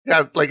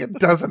Got like a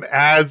dozen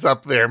ads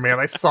up there, man.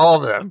 I saw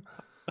them.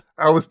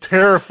 I was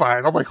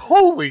terrified. I'm like,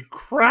 holy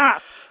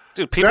crap.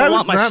 Dude, people That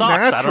want is my not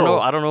socks. I don't know. natural.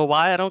 I don't know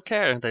why. I don't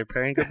care. They're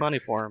paying good money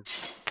for them.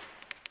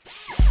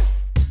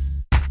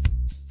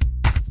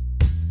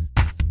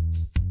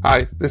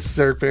 Hi, this is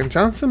Eric Van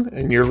Johnson,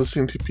 and you're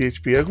listening to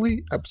PHP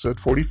Ugly, episode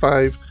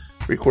 45,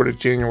 recorded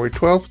January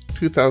 12th,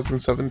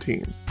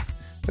 2017.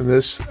 In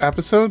this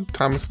episode,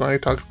 Thomas and I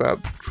talked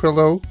about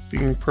Trello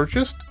being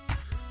purchased,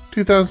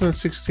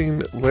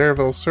 2016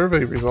 Laravel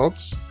survey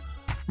results,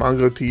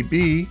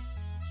 MongoDB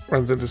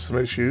runs into some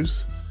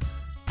issues,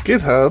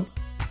 GitHub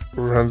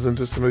runs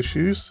into some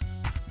issues,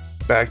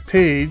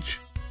 Backpage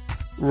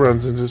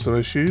runs into some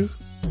issues.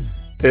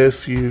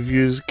 If you've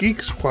used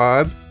Geek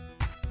Squad,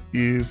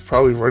 you've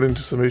probably run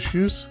into some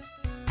issues.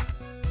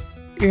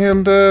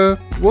 And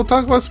we'll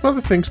talk about some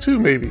other things too,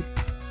 maybe.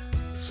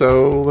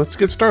 So let's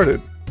get started.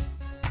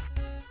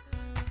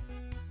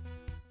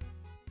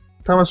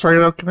 Thomas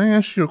Rideout, can I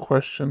ask you a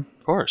question?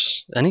 Of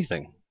course,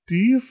 anything. Do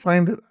you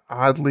find it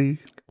oddly,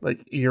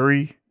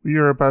 eerie? We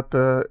are about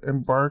to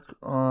embark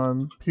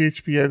on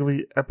PHP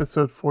Ugly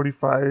episode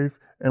 45,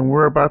 and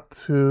we're about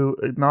to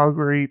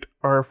inaugurate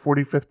our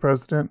 45th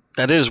president.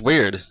 That is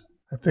weird.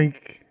 I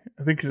think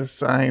it's a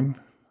sign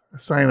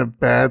of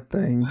bad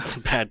things.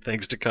 Bad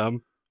things to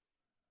come.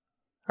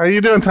 How you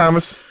doing,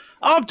 Thomas?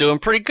 Oh, I'm doing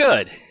pretty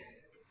good.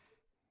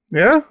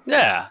 Yeah?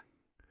 Yeah.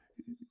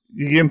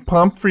 You getting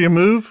pumped for your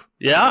move?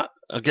 Yeah.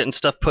 I'm getting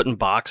stuff put in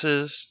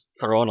boxes,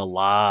 throwing a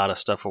lot of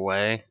stuff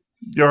away.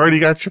 You already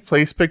got your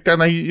place picked out.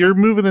 Now you're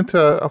moving into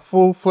a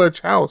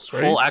full-fledged house,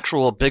 right? Full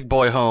actual big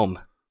boy home.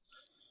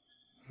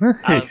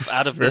 Nice.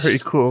 Out of Very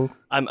this, cool.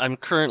 I'm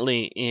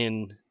currently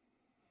in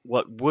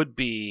what would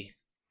be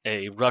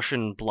a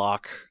Russian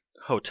block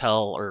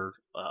hotel or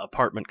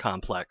apartment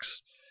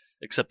complex,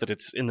 except that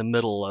it's in the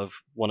middle of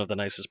one of the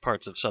nicest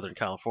parts of Southern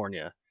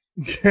California.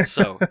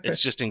 So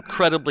it's just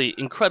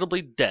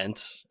incredibly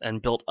dense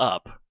and built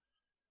up,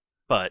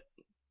 but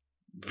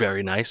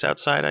very nice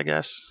outside, I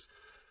guess.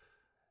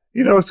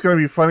 You know, it's going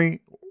to be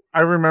funny. I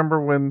remember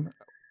when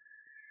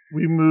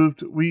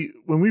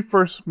we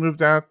first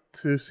moved out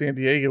to San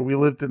Diego, we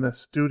lived in a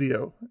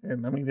studio,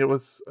 and I mean, it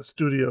was a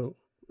studio.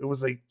 It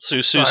was like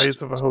the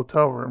size of a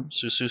hotel room.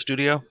 Susu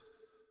Studio?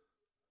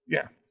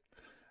 Yeah.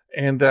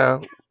 And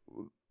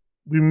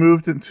we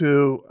moved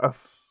into a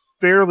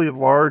fairly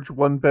large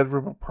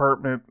one-bedroom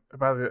apartment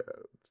about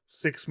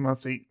 6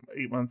 months, eight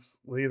months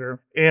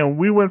later. And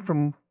we went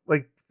from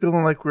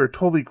feeling like we were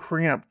totally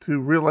cramped to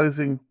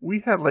realizing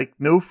we had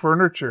no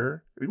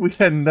furniture. We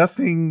had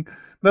nothing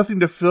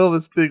to fill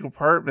this big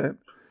apartment.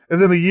 And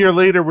then a year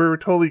later, we were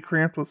totally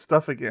cramped with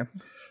stuff again.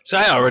 So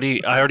I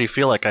already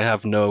feel like I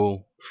have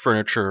no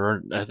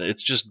furniture.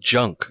 It's just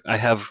junk. I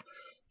have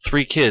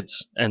 3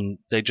 kids, and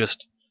they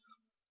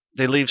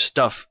leave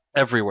stuff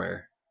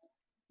everywhere.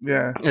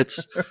 Yeah.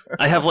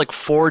 I have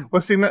 4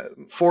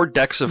 4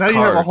 decks of now cards.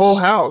 You have a whole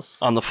house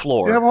on the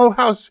floor. You have a whole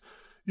house.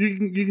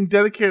 You can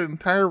dedicate an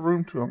entire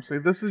room to them. Say,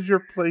 this is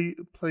your play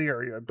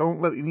area.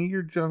 Don't let any of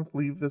your junk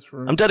leave this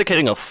room. I'm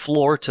dedicating a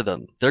floor to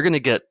them. They're gonna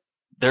get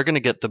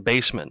the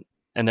basement,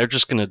 and they're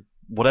just gonna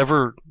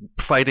whatever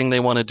fighting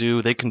they want to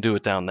do, they can do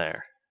it down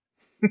there.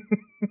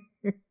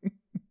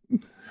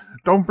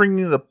 Don't bring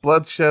me the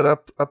bloodshed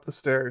up the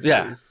stairs.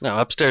 Yeah, please. No,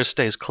 upstairs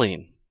stays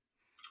clean.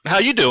 How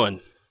you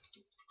doing?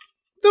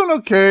 Doing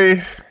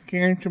okay.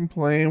 Can't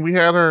complain. We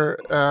had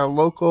our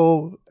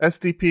local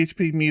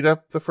SDPHP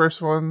meetup, the first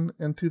one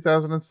in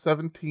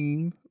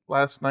 2017,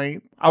 last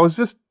night. I was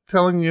just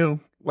telling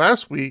you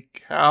last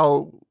week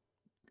how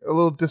a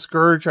little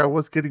discouraged I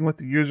was getting with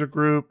the user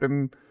group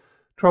and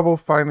trouble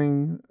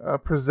finding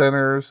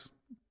presenters.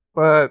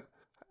 But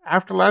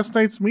after last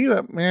night's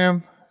meetup,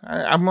 man,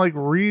 I'm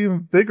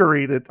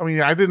reinvigorated. I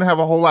mean, I didn't have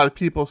a whole lot of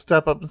people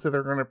step up and say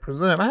they're going to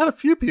present. I had a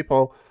few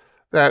people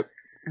that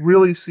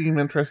really seem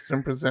interested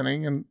in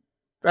presenting, and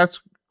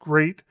that's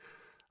great.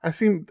 I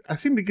seem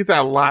to get that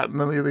a lot, and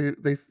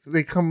then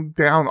they come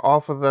down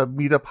off of the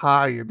meetup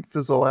high and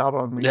fizzle out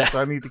on me. Yeah. So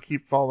I need to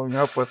keep following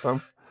up with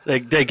them. They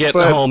get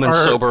home and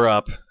sober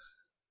up.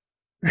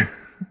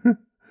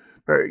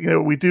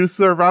 We do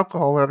serve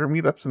alcohol at our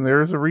meetups, and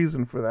there is a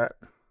reason for that.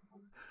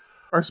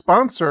 Our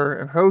sponsor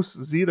and host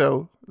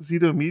Zito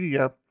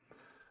Media,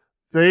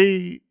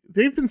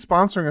 they've been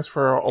sponsoring us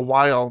for a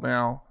while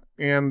now,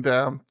 and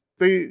they're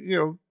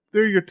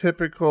your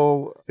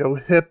typical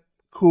hip,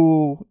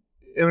 cool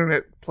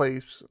internet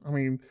place. I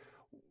mean,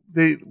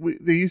 they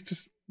used to,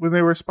 when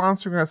they were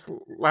sponsoring us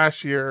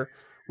last year,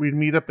 we'd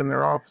meet up in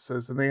their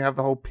offices, and they have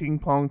the whole ping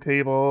pong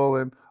table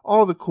and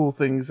all the cool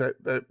things that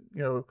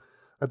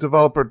a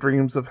developer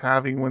dreams of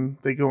having when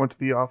they go into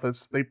the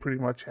office. They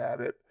pretty much had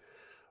it.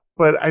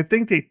 But I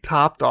think they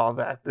topped all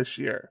that this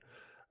year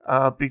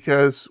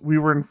because we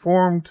were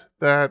informed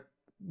that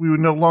we would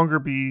no longer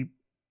be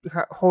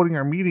holding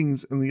our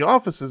meetings in the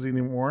offices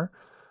anymore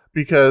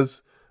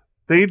because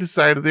they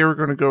decided they were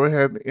going to go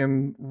ahead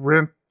and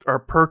rent or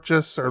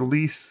purchase or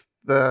lease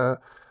the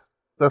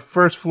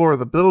first floor of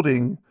the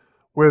building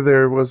where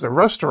there was a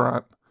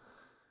restaurant.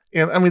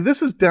 And I mean,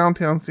 this is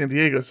downtown San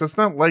Diego, so it's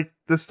not like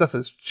this stuff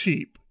is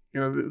cheap.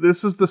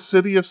 This is the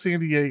city of San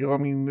Diego. I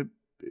mean,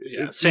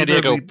 San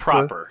Diego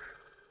proper.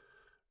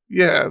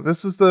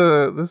 This is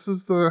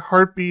the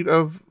heartbeat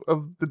of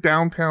the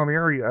downtown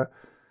area.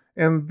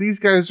 And these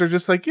guys are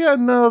just like, yeah,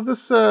 no,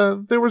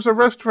 there was a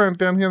restaurant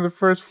down here on the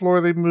first floor.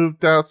 They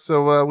moved out,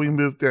 so we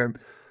moved in.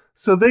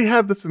 So they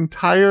had this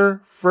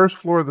entire first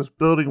floor of this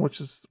building, which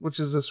is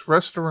this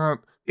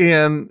restaurant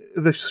and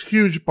this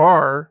huge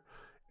bar,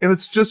 and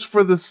it's just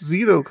for this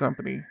Zito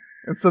company.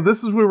 And so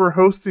this is where we're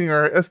hosting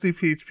our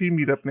SDPHP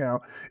meetup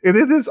now, and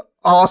it is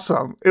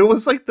awesome. It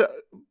was like the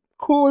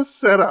coolest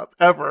setup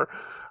ever.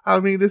 I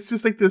mean, it's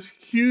just like this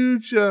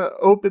huge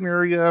open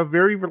area,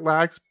 very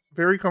relaxed,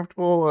 very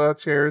comfortable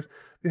chairs.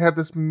 They had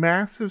this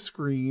massive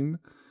screen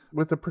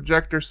with a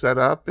projector set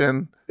up,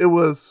 and it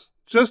was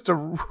just a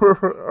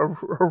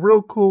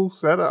real cool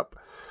setup.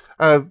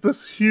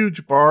 This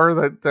huge bar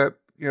that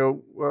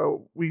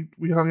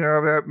we hung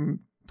out at and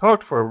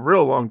talked for a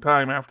real long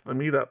time after the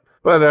meetup.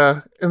 But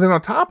and then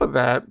on top of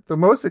that, the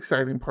most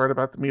exciting part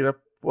about the meetup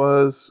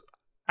was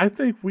I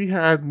think we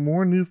had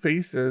more new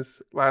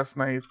faces last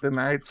night than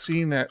I'd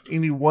seen at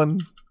any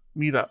one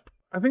meetup.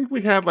 I think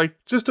we had like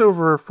just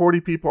over 40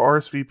 people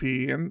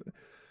RSVP, and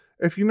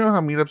if you know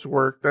how meetups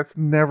work, that's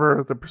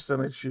never the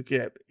percentage you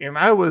get. And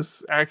I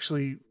was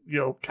actually,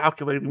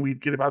 calculating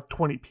we'd get about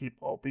 20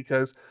 people,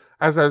 because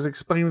as I was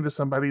explaining to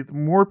somebody, the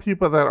more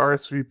people that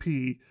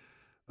RSVP,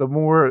 the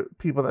more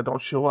people that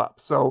don't show up.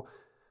 So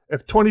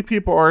if 20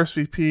 people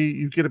RSVP,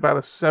 you get about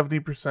a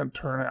 70%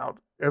 turnout.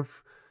 If,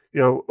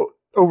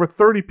 over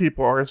 30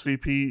 people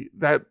RSVP,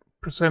 that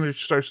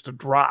percentage starts to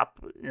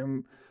drop.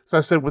 And so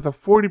I said, with a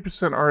 40%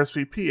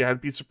 RSVP, I'd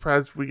be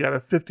surprised if we got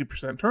a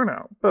 50%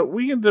 turnout. But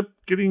we ended up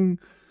getting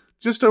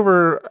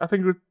I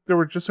think there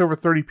were just over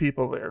 30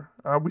 people there.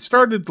 We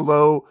started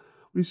low.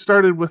 We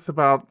started with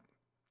about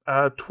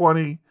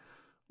 20,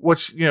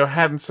 which,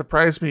 hadn't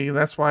surprised me. And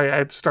that's why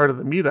I'd started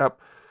the meetup.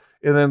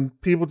 And then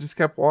people just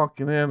kept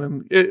walking in.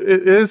 And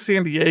it is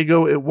San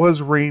Diego. It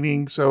was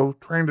raining. So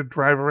trying to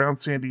drive around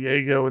San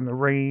Diego in the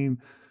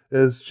rain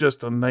is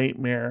just a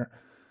nightmare.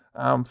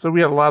 So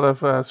we had a lot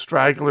of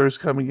stragglers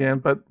coming in,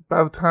 but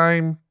by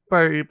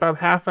about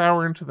half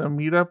hour into the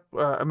meetup,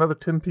 another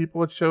 10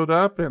 people had showed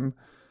up, and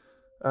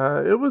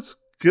it was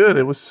good.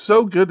 It was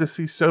so good to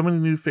see so many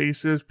new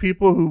faces,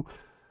 people who,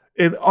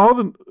 and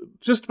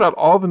just about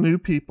all the new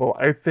people,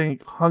 I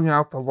think, hung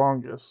out the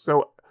longest.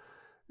 So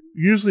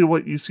usually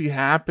what you see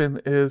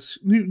happen is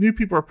new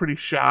people are pretty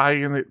shy,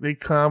 and they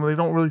come, and they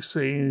don't really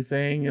say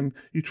anything, and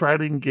you try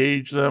to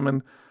engage them,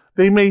 and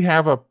they may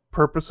have a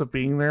purpose of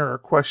being there or a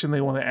question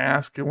they want to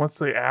ask, and once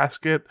they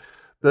ask it,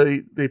 they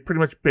pretty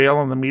much bail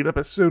on the meetup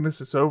as soon as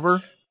it's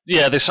over.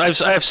 Yeah,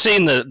 I've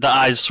seen the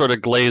eyes sort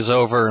of glaze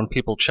over and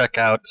people check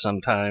out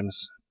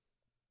sometimes.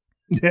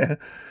 Yeah,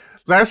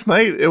 last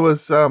night it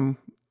was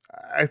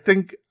I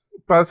think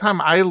by the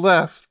time I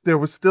left, there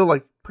was still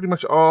like pretty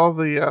much all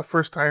the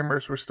first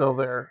timers were still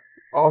there,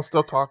 all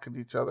still talking to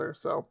each other.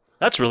 So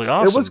that's really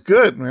awesome. It was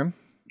good, man.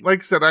 Like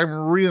I said, I'm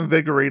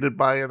reinvigorated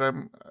by it.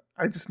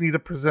 I just need a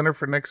presenter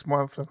for next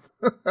month, and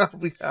I'll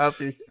be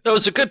happy. That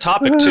was a good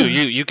topic too.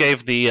 You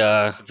gave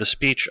the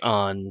speech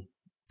on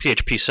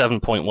PHP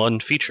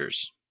 7.1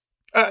 features.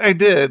 I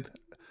did.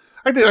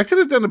 I could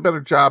have done a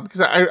better job, because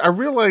I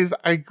realized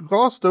I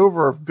glossed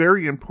over a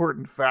very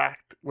important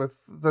fact with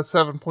the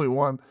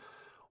 7.1,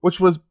 which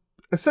was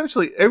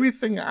essentially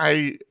everything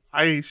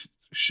I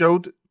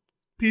showed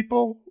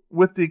people,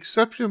 with the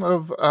exception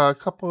of a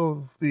couple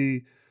of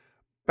the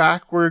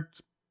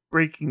backwards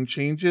breaking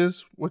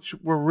changes, which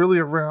were really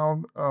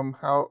around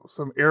how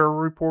some error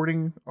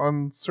reporting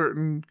on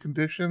certain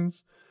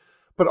conditions.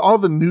 But all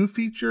the new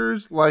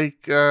features,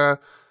 like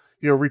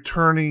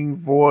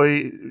returning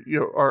void,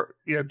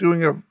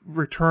 doing a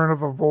return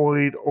of a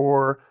void,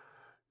 or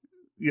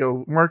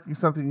marking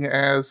something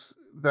as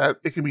that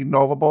it can be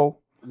nullable.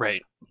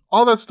 Right.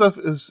 All that stuff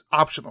is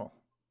optional.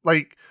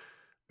 Like,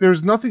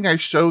 there's nothing I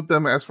showed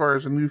them as far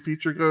as a new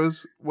feature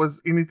goes was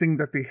anything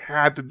that they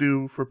had to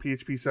do for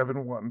PHP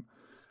 7.1.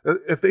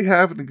 If they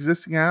have an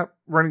existing app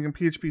running in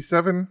PHP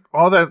 7,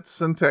 all that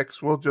syntax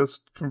will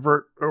just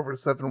convert over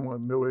to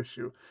 7.1, no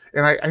issue.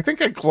 And I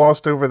think I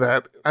glossed over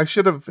that. I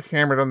should have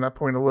hammered on that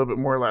point a little bit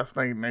more last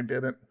night, and I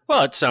didn't.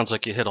 Well, it sounds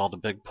like you hit all the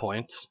big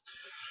points.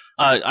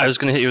 I was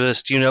going to hit you with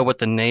this. Do you know what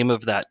the name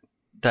of that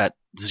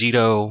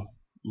Zito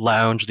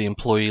Lounge, the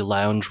employee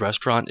lounge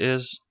restaurant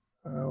is?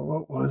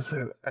 What was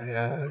it?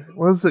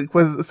 Was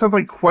it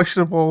something like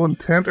questionable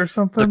intent or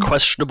something? The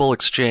Questionable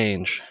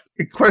Exchange.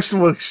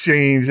 Questionable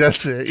Exchange,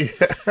 that's it.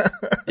 Yeah.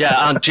 Yeah,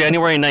 on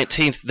January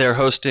 19th, they're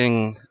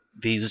hosting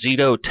the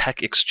Zito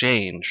Tech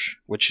Exchange,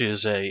 which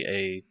is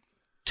a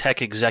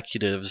tech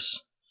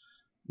executives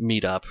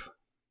meetup.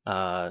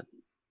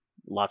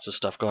 Lots of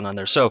stuff going on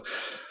there. So,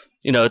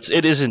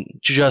 it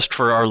isn't just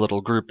for our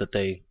little group that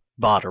they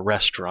bought a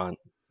restaurant,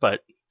 but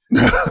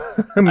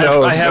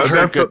I have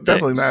heard good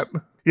definitely things.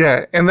 Not.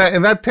 Yeah, and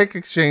that tech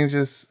exchange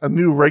is a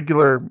new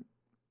regular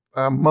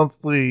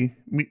monthly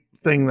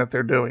thing that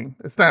they're doing.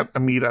 It's not a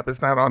meetup.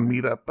 It's not on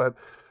Meetup, but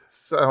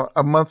it's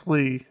a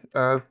monthly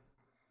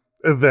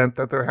event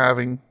that they're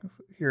having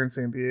here in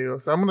San Diego.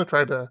 So I'm going to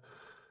try to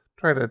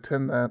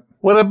attend that.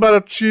 What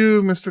about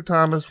you, Mr.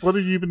 Thomas? What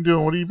have you been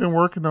doing? What have you been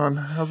working on?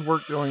 How's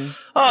work going?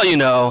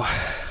 Oh,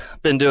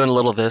 been doing a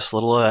little of this, a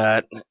little of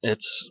that.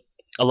 It's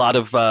a lot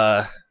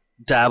of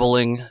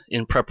dabbling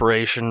in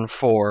preparation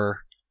for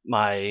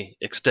my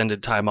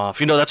extended time off.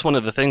 That's one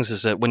of the things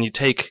is that when you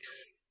take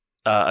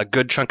a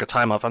good chunk of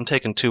time off, I'm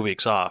taking 2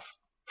 weeks off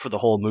for the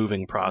whole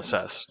moving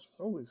process.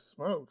 Holy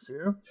smokes,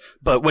 yeah.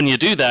 But when you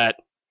do that,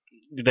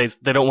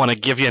 they don't want to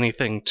give you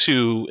anything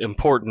too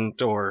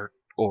important or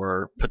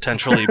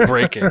potentially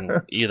breaking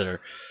either.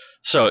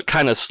 So it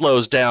kind of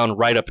slows down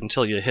right up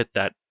until you hit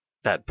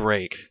that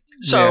break.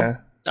 So yeah.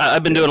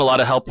 I've been doing a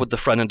lot of help with the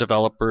front-end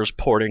developers,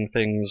 porting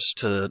things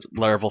to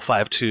Laravel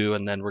 5.2,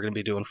 and then we're going to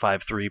be doing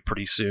 5.3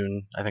 pretty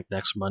soon. I think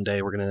next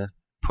Monday we're going to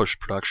push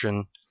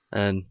production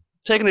and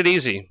taking it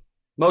easy.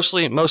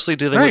 Mostly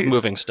dealing with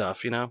moving stuff,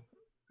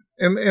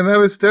 And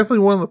that is definitely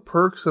one of the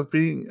perks of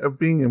being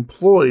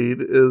employed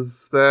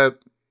is that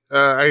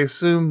I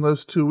assume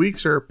those 2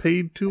 weeks are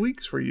paid 2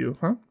 weeks for you,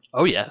 huh?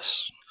 Oh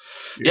yes.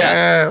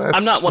 Yeah,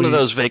 I'm not sweet. one of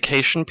those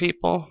vacation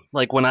people.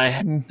 Like when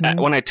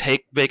I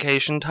take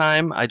vacation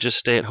time, I just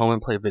stay at home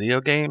and play video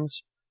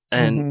games.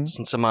 And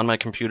since I'm on my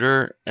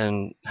computer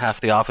and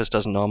half the office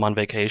doesn't know I'm on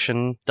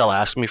vacation, they'll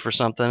ask me for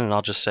something and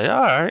I'll just say,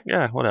 all right,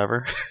 yeah,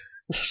 whatever.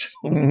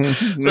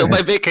 So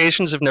my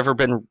vacations have never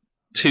been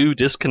too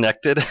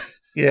disconnected.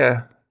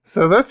 Yeah.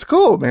 So that's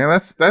cool,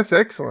 man. That's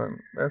excellent.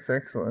 That's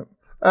excellent.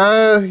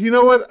 You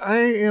know what? I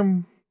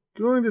am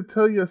going to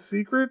tell you a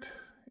secret,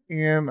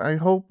 and I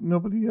hope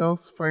nobody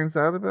else finds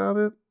out about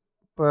it,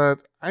 but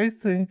I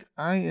think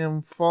I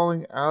am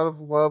falling out of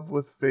love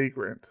with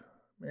Vagrant.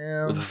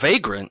 Man. With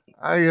Vagrant?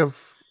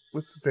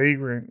 With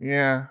Vagrant,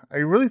 yeah. I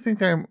really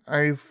think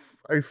I've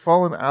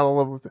fallen out of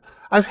love with it.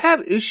 I've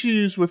had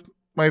issues with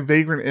my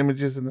Vagrant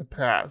images in the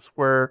past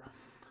where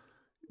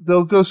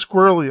they'll go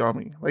squirrely on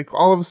me. Like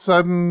all of a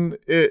sudden,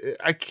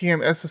 I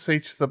can't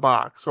SSH the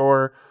box,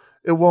 or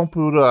it won't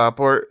boot up,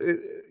 or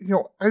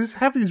I just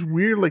have these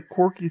weird, like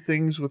quirky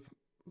things with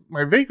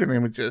my Vagrant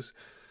images,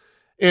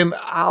 and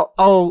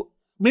I'll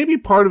maybe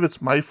part of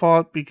it's my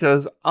fault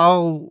because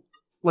I'll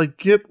like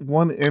get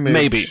one image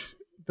maybe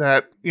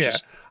that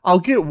I'll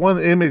get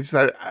one image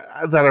that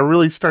I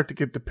really start to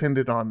get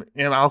dependent on,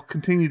 and I'll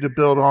continue to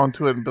build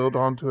onto it and build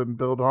onto it and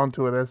build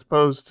onto it, as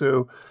opposed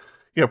to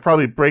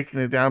probably breaking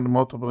it down to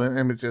multiple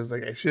images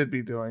like I should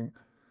be doing.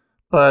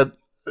 But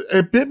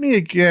it bit me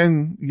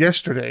again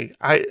yesterday.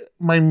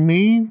 My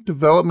main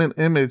development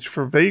image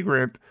for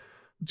Vagrant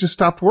just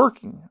stopped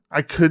working.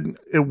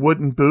 It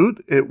wouldn't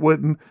boot.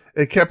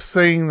 It kept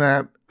saying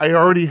that I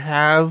already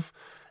have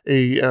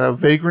a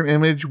Vagrant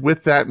image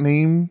with that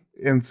name,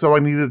 and so I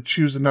needed to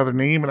choose another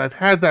name. And I've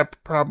had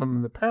that problem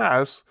in the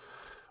past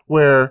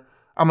where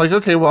I'm like,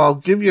 okay, well, I'll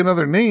give you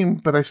another name,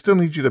 but I still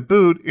need you to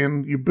boot,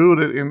 and you boot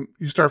it, and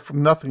you start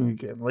from nothing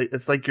again. Like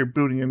it's like you're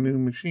booting a new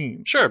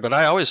machine. Sure, but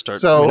I always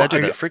start. So I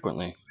do that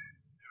frequently.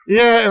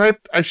 Yeah, and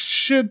I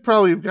should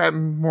probably have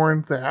gotten more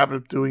into the habit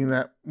of doing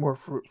that more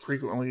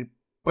frequently,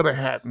 but I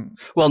hadn't.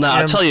 Well, now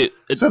I'll tell you,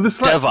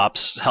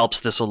 DevOps helps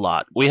this a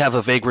lot. We have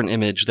a Vagrant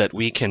image that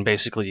we can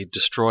basically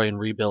destroy and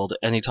rebuild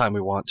anytime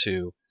we want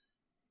to,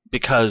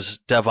 because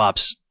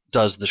DevOps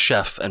does the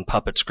Chef and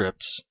Puppet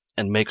scripts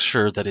and makes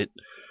sure that it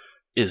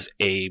is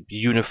a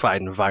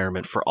unified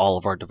environment for all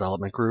of our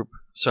development group.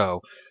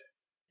 So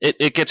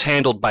it gets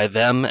handled by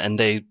them, and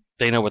they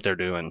know what they're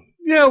doing.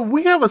 Yeah,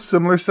 we have a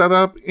similar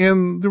setup,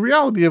 and the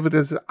reality of it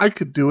is that I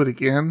could do it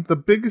again. The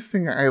biggest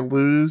thing I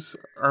lose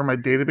are my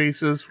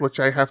databases, which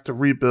I have to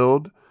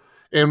rebuild,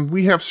 and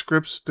we have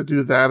scripts to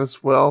do that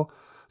as well.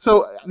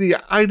 So the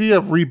idea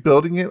of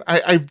rebuilding it,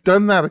 I've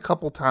done that a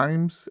couple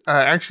times.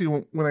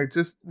 Actually, when I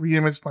just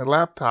reimaged my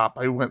laptop,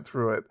 I went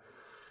through it,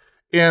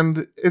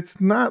 and it's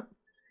not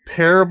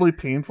terribly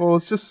painful.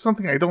 It's just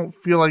something I don't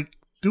feel like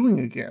doing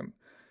again.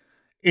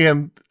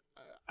 And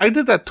I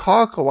did that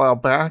talk a while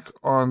back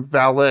on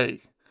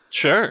Valet.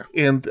 Sure.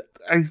 And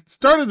I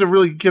started to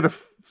really get a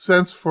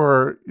sense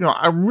for,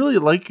 I'm really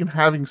liking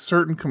having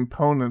certain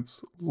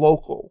components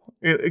local,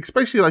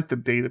 especially like the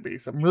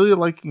database. I'm really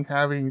liking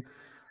having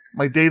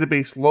my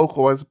database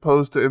local as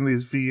opposed to in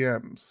these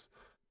VMs.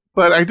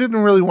 But I didn't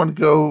really want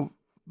to go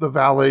the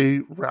Valet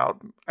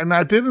route. And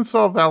I did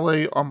install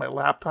Valet on my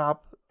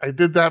laptop. I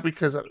did that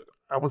because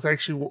I was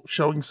actually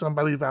showing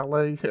somebody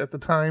Valet at the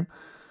time.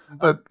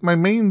 But my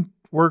main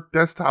work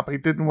desktop, I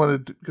didn't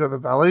want to go the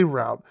Valet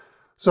route.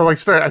 So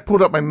I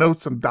pulled up my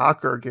notes on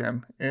Docker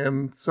again.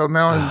 And so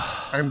now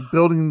I'm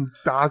building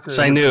Docker.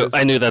 So I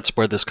knew that's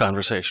where this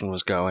conversation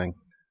was going.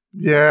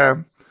 Yeah.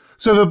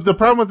 So the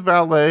problem with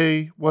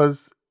Valet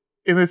was,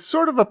 and it's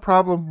sort of a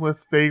problem with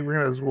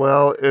Vagrant as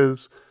well,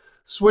 is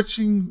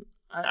switching.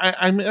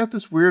 I'm at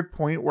this weird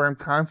point where I'm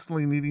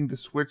constantly needing to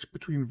switch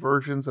between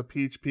versions of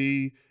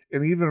PHP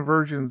and even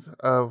versions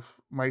of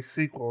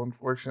MySQL,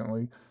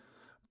 unfortunately.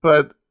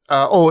 But,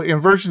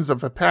 and versions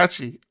of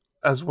Apache.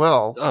 as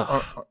well.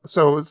 Ugh.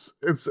 So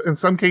it's in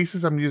some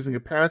cases I'm using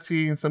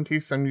Apache, in some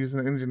cases I'm using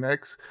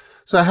Nginx.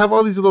 So I have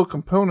all these little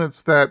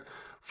components that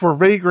for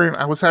Vagrant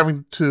I was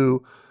having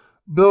to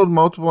build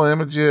multiple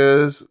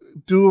images,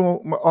 do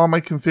all my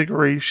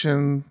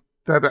configuration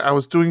that I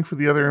was doing for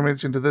the other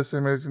image into this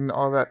image and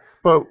all that.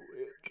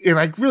 And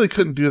I really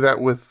couldn't do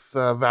that with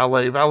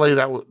Valet. Valet,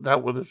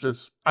 that would have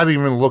just, I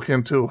didn't even look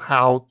into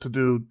how to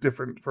do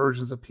different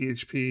versions of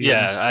PHP.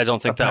 Yeah, I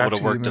don't think that would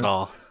have Apache worked at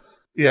all.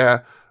 Yeah.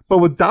 But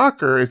with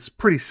Docker, it's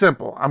pretty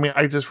simple. I mean,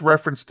 I just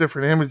reference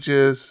different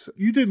images.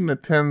 You didn't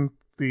attend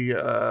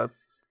the,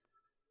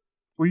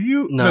 were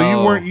you? No.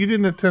 You weren't. You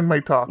didn't attend my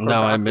talk.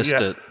 No, I missed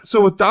it.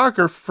 So with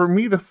Docker, for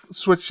me to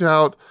switch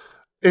out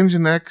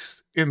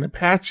Nginx and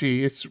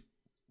Apache, it's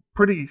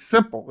pretty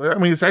simple. I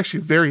mean, it's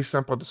actually very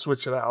simple to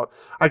switch it out.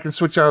 I can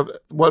switch out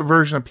what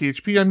version of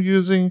PHP I'm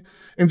using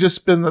and just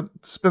spin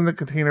the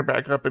container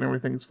back up, and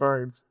everything's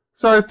fine.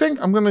 So I think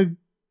I'm going to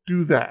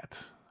do that.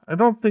 I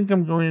don't think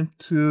I'm going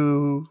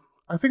to.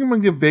 I think I'm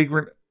going to give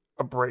Vagrant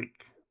a break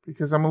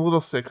because I'm a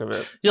little sick of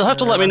it. You'll have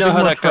to let me know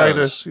how that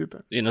goes.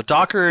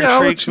 Docker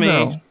intrigues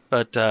me,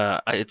 but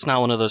it's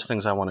not one of those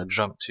things I want to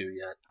jump to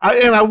yet.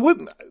 I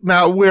wouldn't.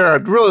 Now, where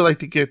I'd really like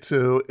to get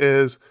to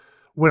is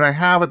when I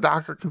have a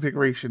Docker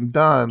configuration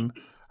done,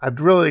 I'd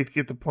really like to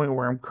get to the point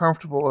where I'm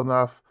comfortable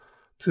enough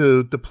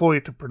to deploy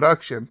it to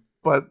production.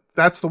 But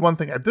that's the one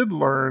thing I did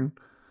learn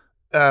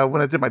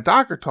when I did my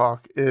Docker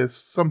talk is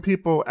some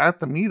people at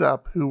the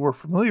meetup who were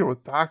familiar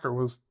with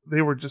Docker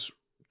they were just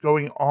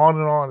going on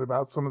and on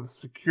about some of the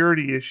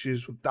security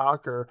issues with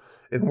Docker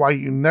and why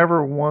you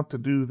never want to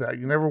do that.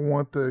 You never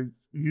want to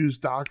use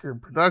Docker in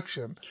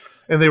production.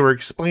 And they were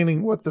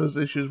explaining what those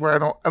issues were. I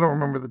don't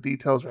remember the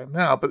details right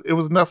now, but it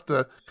was enough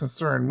to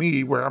concern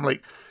me where I'm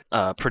like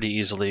pretty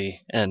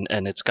easily and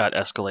it's got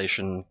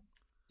escalation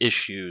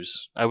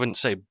issues. I wouldn't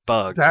say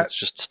bugs, it's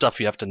just stuff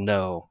you have to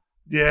know.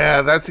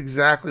 Yeah, that's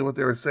exactly what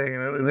they were saying.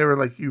 And they were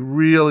like, you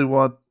really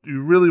want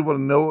to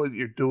know what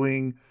you're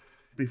doing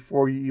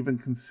before you even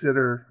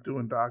consider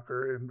doing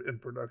Docker in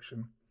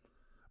production.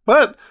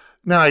 But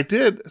now I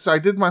did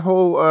my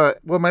whole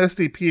my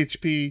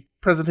SDPHP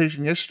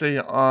presentation yesterday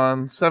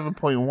on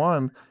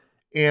 7.1,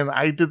 and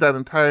I did that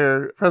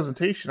entire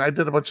presentation. I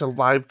did a bunch of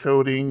live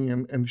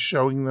coding and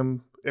showing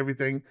them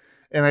everything,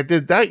 and I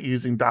did that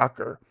using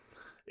Docker.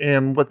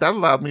 And what that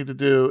allowed me to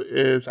do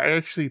is I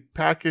actually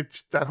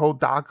packaged that whole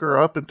Docker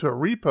up into a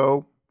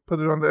repo, put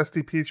it on the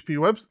SDPHP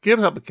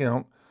GitHub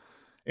account,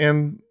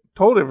 and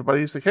told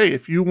everybody, it's like, hey,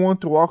 if you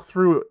want to walk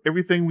through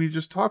everything we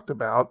just talked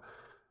about,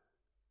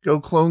 go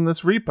clone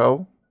this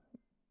repo,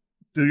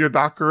 do your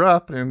Docker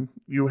up, and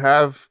you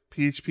have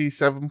PHP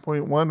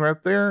 7.1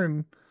 right there,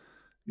 and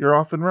you're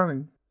off and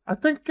running. I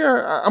think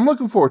I'm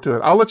looking forward to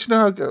it. I'll let you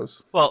know how it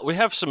goes. Well, we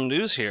have some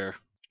news here.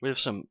 We have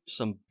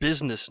some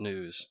business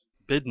news.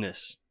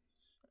 Business.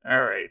 All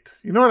right.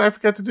 You know what I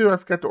forgot to do? I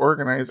forgot to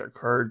organize our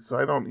cards, so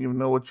I don't even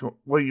know what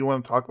you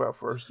want to talk about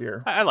first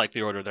here. I like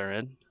the order they're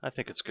in. I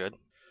think it's good.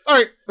 All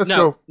right, let's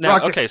go.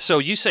 Now, okay, so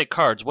you say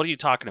cards. What are you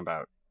talking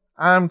about?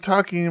 I'm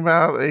talking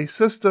about a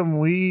system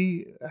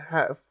we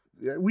have.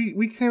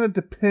 We kind of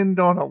depend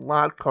on a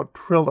lot called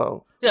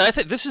Trello. Yeah, I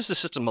think this is the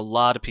system a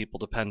lot of people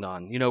depend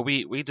on. You know,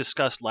 we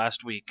discussed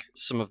last week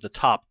some of the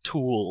top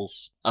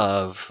tools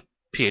of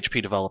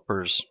PHP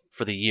developers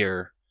for the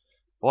year.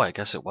 Boy, I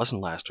guess it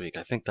wasn't last week.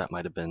 I think that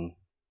might have been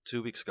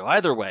 2 weeks ago.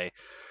 Either way,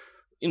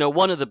 you know,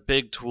 one of the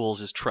big tools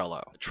is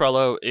Trello.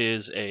 Trello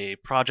is a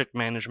project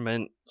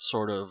management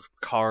sort of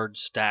card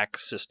stack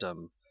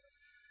system.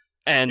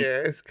 And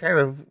yeah, it's kind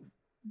of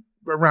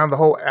around the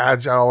whole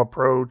agile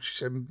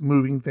approach and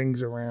moving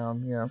things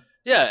around, yeah.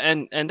 Yeah,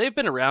 and they've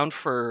been around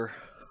for,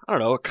 I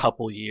don't know, a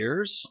couple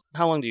years.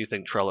 How long do you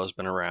think Trello's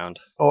been around?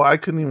 Oh, I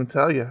couldn't even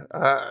tell you.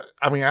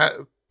 I mean, I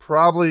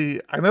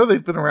know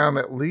they've been around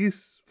at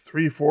least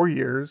 3-4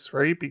 years,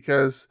 right?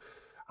 Because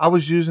I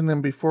was using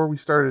them before we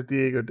started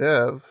Diego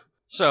Dev.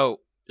 So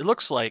it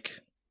looks like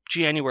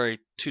January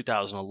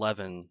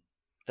 2011,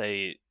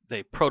 they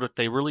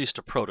released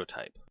a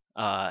prototype,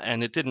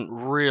 and it didn't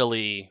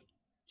really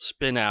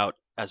spin out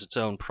as its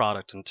own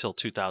product until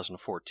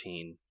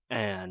 2014,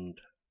 and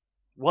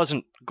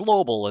wasn't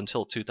global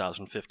until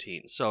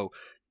 2015. So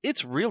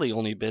it's really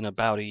only been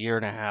about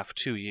 1.5 to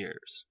 2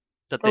 years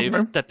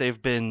that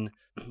they've been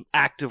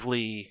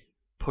actively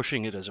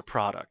pushing it as a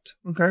product.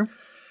 Okay.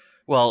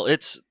 Well,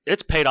 it's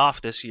paid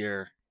off this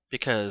year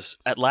because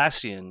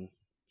Atlassian,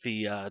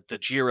 the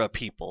Jira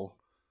people.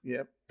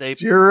 Yep.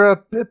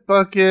 Jira,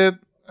 Bitbucket.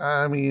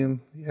 I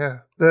mean, yeah,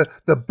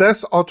 the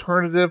best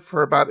alternative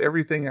for about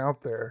everything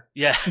out there.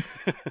 Yeah.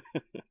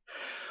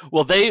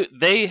 Well,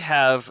 they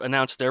have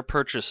announced their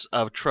purchase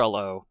of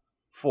Trello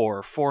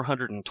for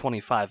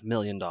 $425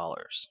 million.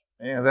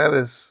 Man,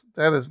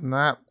 that is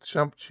not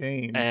chump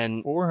change.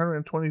 And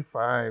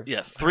 425.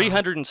 Yeah,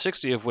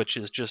 360 of which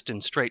is just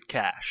in straight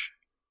cash.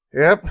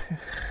 Yep.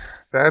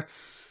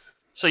 That's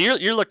so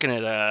you're looking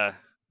at a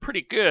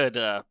pretty good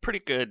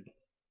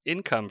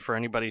income for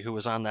anybody who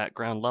was on that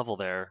ground level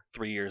there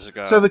 3 years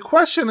ago. So the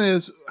question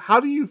is,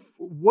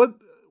 what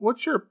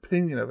what's your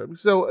opinion of it?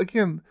 So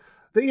again,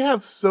 they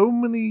have so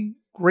many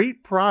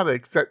great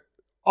products that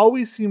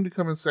always seem to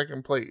come in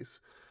second place.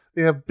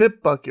 They have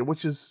Bitbucket,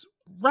 which is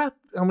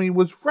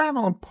was right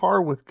on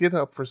par with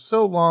GitHub for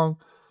so long.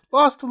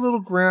 Lost a little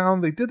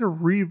ground. They did a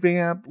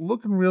revamp,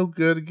 looking real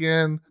good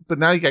again. But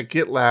now you got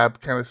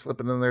GitLab kind of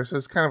slipping in there, so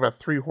it's kind of a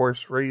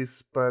 3-horse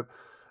race. But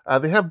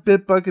they have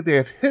Bitbucket. They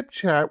have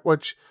HipChat,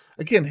 which,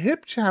 again,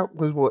 HipChat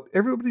was what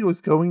everybody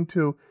was going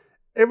to.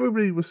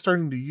 Everybody was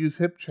starting to use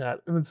HipChat,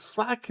 and then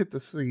Slack hit the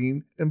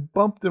scene and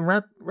bumped them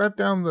right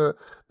down the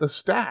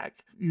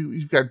stack.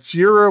 You've got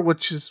Jira,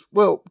 which is,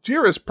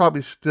 Jira is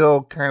probably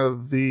still kind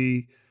of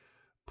the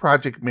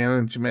project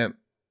management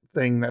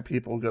thing that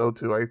people go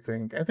to, I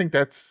think. I think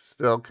that's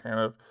still kind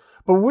of...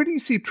 But where do you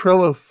see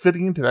Trello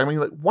fitting into that? I mean,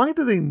 like, why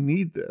do they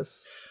need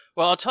this?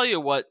 Well, I'll tell you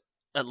what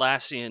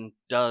Atlassian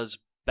does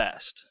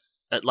best.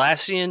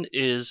 Atlassian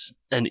is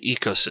an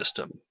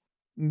ecosystem.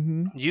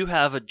 Mm-hmm. You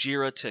have a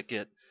Jira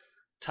ticket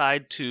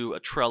tied to a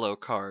Trello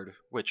card,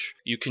 which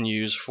you can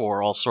use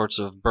for all sorts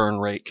of burn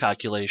rate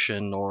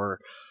calculation or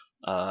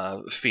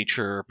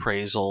feature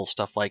appraisal,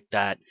 stuff like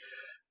that.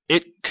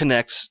 It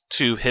connects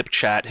to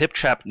HipChat.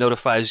 HipChat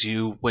notifies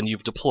you when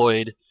you've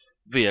deployed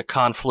via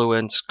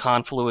Confluence.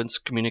 Confluence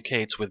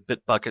communicates with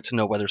Bitbucket to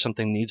know whether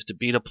something needs to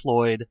be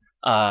deployed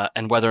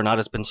and whether or not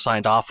it's been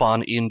signed off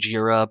on in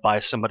Jira by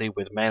somebody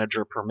with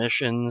manager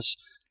permissions.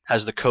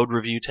 Has the code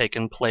review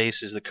taken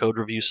place? Is the code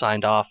review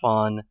signed off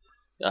on?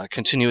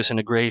 Continuous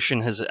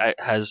integration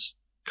has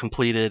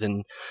completed,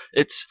 and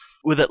it's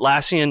with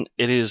Atlassian.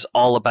 It is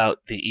all about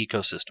the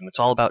ecosystem. It's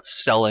all about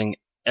selling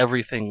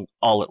everything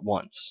all at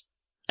once,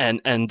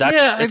 and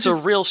it's a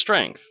real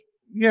strength.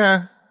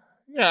 Yeah,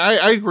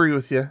 I agree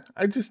with you.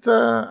 I just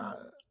I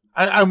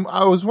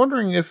was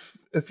wondering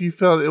if you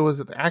felt it was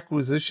an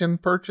acquisition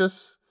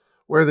purchase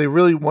where they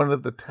really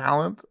wanted the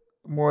talent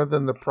more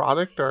than the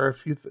product, or if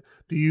you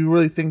do you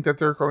really think that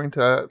they're going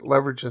to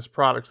leverage this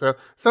product? So it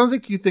sounds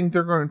like you think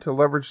they're going to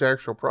leverage the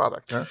actual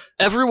product, huh?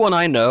 Everyone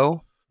I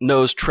know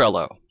knows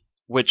Trello,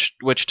 which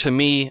to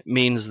me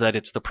means that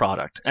it's the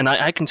product. And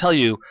I can tell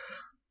you,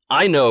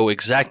 I know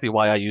exactly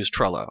why I use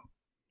Trello,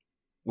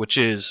 which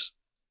is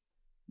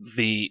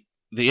the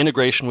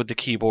integration with the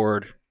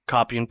keyboard,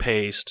 copy and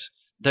paste.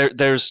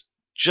 There's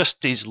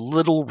just these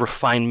little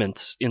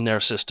refinements in their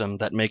system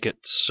that make it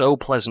so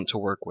pleasant to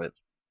work with.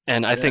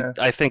 And I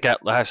think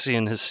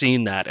Atlassian has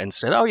seen that and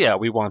said, "Oh yeah,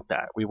 we want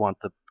that. We want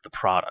the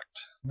product."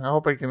 I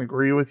hope I can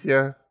agree with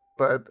you,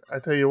 but I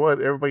tell you what,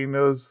 everybody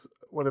knows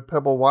what a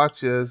Pebble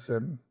watch is,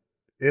 and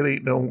it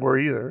ain't no more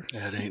either.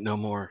 It ain't no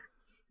more.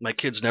 My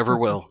kids never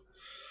will.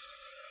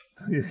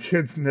 Your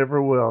kids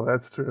never will.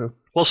 That's true.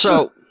 Well,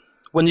 so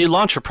when you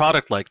launch a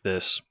product like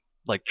this,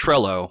 like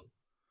Trello,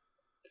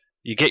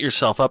 you get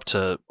yourself up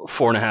to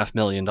 $4.5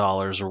 million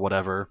or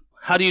whatever.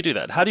 How do you do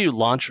that? How do you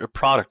launch a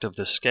product of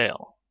this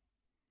scale,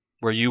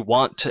 where you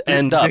want to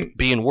end up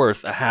being worth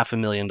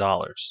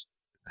 $500,000?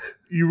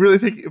 You really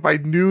think if I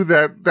knew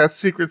that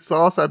secret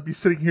sauce, I'd be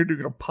sitting here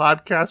doing a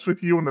podcast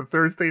with you on a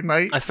Thursday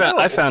night? I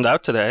found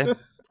out today.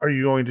 Are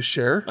you going to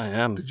share? I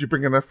am. Did you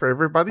bring enough for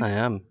everybody? I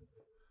am.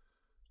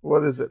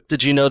 What is it?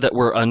 Did you know that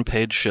we're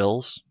unpaid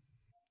shills?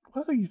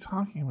 What are you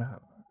talking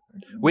about?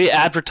 We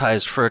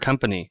advertised for a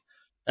company,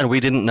 and we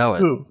didn't know it.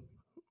 Who?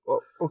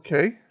 Well,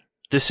 okay.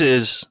 This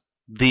is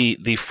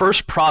the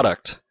first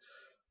product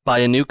by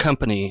a new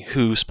company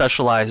who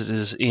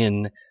specializes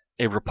in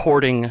a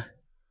reporting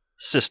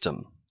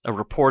system, a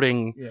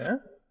reporting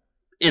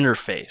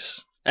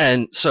interface.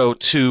 And so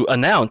to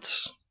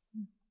announce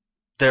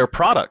their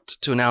product,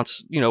 to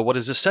announce, what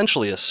is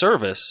essentially a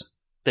service,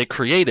 they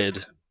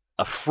created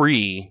a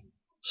free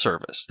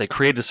service. They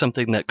created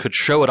something that could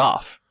show it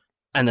off,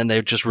 and then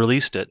they just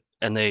released it,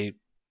 and they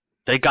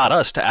got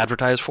us to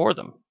advertise for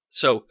them.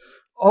 So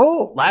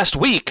last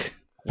week,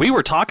 we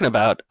were talking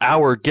about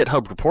our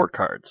GitHub report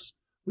cards.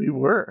 We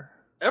were.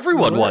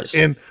 Everyone was.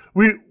 And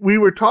we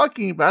were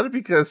talking about it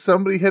because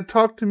somebody had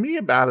talked to me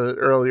about it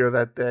earlier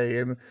that day,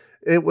 and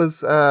it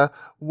was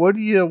what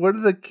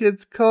do the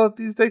kids call it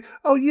these days?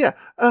 Oh yeah,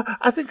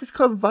 I think it's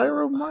called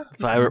viral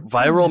marketing.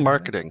 Viral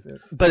marketing.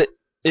 But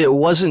it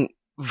wasn't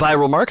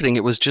viral marketing.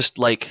 It was just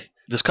like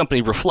this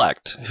company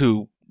Reflect,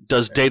 who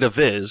does data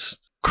viz,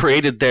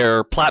 created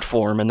their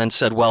platform and then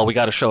said, well, we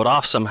got to show it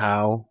off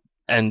somehow.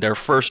 And their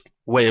first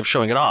way of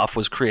showing it off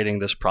was creating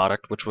this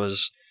product, which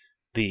was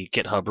the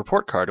GitHub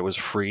report card. It was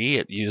free.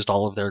 It used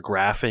all of their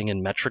graphing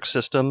and metric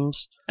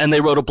systems. And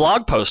they wrote a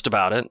blog post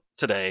about it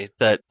today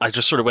that I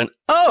just sort of went,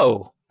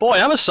 oh, boy,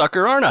 I'm a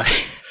sucker, aren't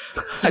I?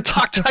 I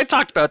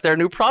talked about their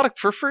new product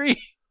for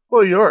free.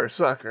 Well, you're a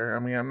sucker. I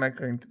mean, I'm not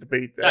going to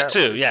debate that. That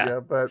too, yeah.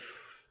 But,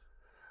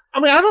 I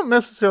mean, I don't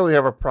necessarily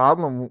have a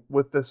problem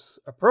with this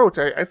approach.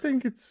 I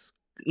think it's...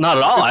 Not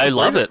at all. I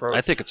love it. I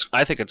think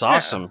it's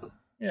awesome.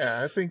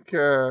 Yeah, I think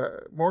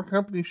more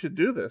companies should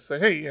do this. Say,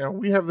 hey,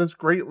 we have this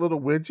great little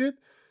widget.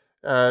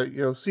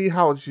 See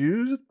how it's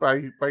used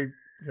by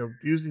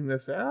using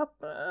this app.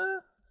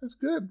 It's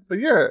good. But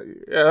yeah,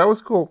 that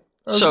was cool.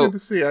 That was good to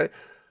see.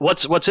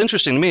 What's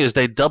interesting to me is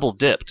they double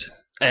dipped.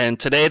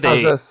 And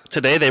How's this?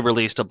 today they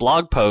released a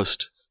blog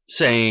post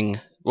saying,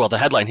 well, the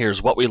headline here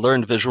is what we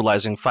learned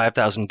visualizing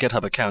 5,000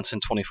 GitHub accounts in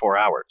 24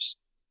 hours.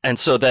 And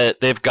so that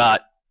they've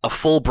got a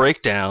full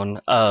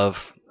breakdown of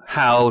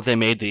how they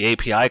made the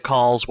API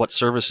calls, what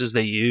services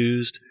they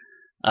used,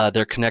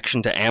 their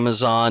connection to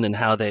Amazon, and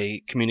how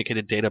they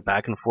communicated data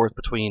back and forth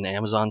between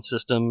Amazon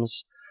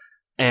systems.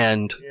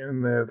 And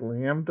that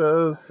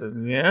lambdas,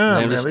 and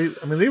Lambdas.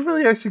 man, they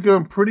really actually go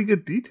in pretty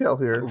good detail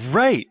here.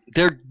 right,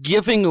 they're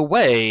giving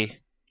away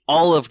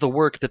all of the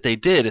work that they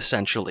did,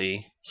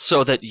 essentially,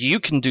 so that you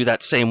can do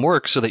that same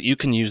work so that you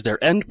can use their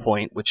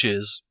endpoint, which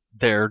is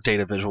their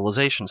data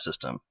visualization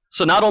system.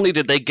 So not only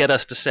did they get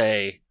us to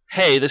say,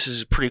 hey, this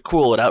is pretty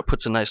cool, it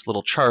outputs a nice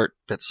little chart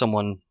that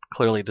someone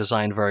clearly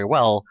designed very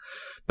well,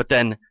 but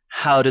then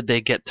how did they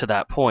get to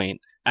that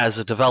point? As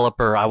a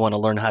developer, I want to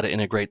learn how to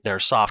integrate their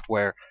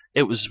software.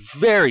 It was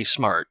very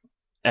smart,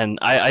 and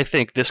I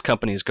think this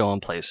company's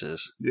going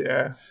places.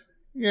 Yeah,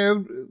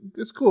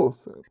 it's cool.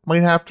 So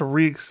might have to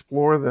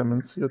re-explore them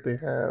and see what they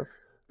have.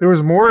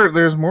 There's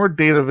more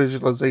data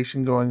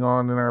visualization going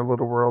on in our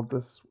little world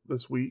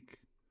this week.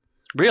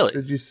 Really?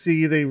 Did you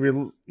see they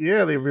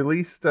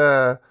released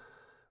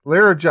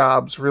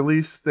Larajobs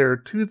released their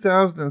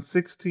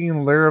 2016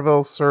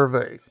 Laravel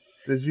survey.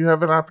 Did you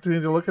have an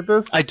opportunity to look at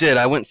this? I did.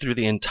 I went through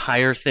the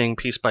entire thing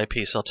piece by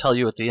piece. I'll tell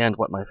you at the end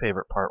what my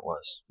favorite part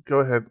was. Go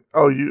ahead.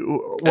 Oh,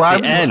 you. Well,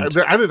 at the end.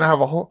 I didn't have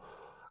a whole.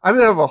 I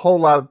didn't have a whole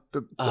lot.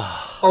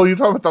 Oh, you're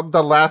talking about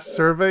the last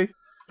survey.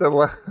 I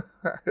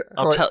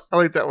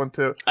like that one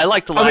too. I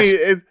like the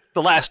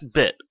last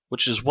bit,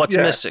 which is what's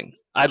missing.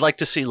 I'd like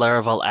to see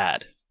Laravel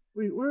add.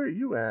 Wait, where are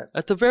you at?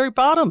 At the very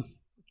bottom.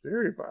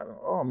 Very bottom.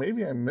 Oh,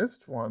 maybe I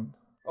missed one.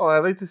 Oh, I'd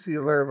like to see a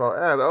Laravel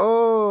add.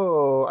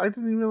 Oh, I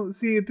didn't even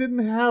see. It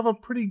didn't have a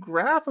pretty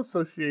graph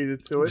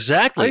associated to it.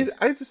 Exactly.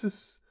 I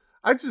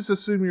just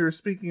assume you were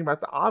speaking about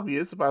the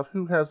obvious, about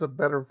who has a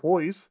better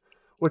voice,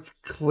 which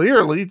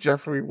clearly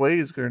Jeffrey Way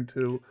is going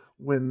to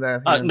win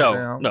that.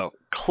 No.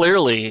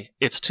 Clearly,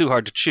 it's too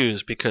hard to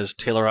choose because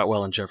Taylor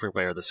Otwell and Jeffrey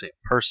Way are the same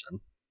person.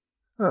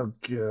 Oh,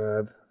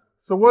 God.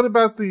 So what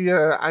about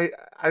the?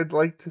 I'd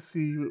like to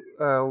see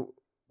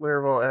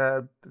Laravel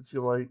add. Did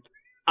you like?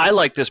 I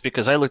like this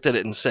because I looked at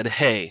it and said,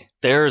 hey,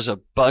 there's a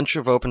bunch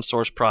of open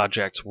source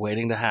projects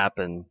waiting to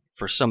happen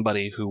for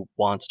somebody who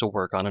wants to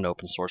work on an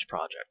open source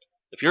project.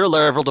 If you're a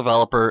Laravel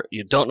developer,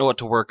 you don't know what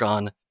to work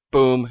on,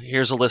 boom,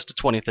 here's a list of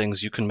 20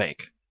 things you can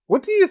make.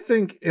 What do you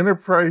think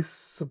enterprise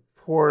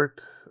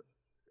support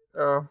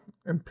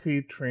and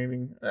paid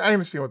training? I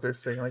understand what they're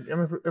saying, like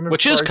enterprise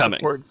which is coming.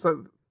 Support,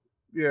 so,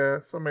 yeah,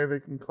 somebody they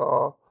can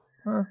call.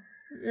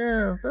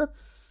 Yeah,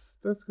 that's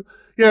good.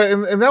 Yeah,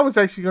 and that was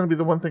actually going to be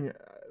the one thing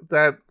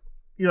that,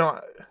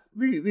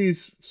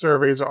 these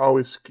surveys are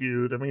always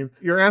skewed. I mean,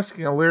 you're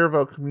asking a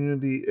Laravel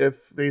community if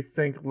they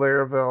think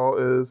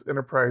Laravel is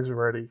enterprise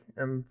ready,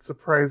 and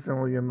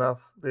surprisingly enough,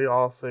 they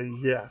all say,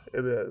 yeah,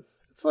 it is.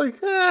 It's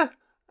like, I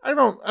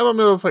don't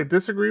know if I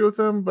disagree with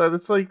them, but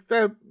it's like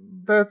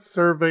that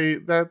survey,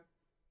 that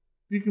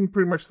you can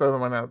pretty much throw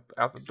them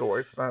out the door.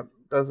 It's not,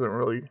 doesn't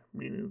really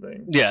mean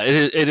anything. Yeah,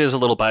 it is a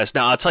little biased.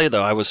 Now, I'll tell you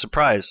though, I was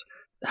surprised.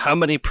 How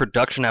many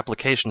production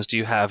applications do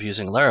you have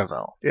using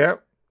Laravel?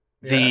 Yep.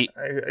 Yeah,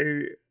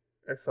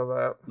 I saw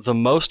that. The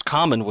most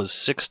common was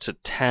 6 to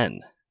 10.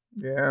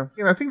 Yeah.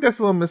 I think that's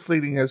a little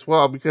misleading as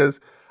well,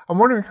 because I'm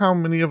wondering how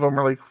many of them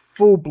are like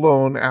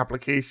full-blown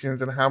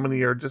applications and how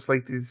many are just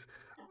like these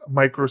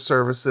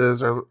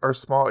microservices or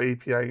small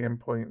API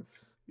endpoints.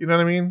 You know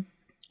what I mean?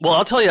 Well,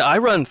 I'll tell you, I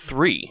run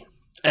 3,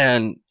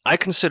 and I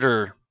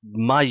consider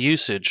my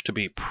usage to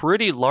be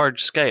pretty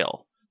large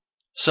scale.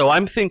 So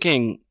I'm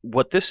thinking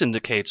what this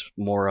indicates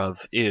more of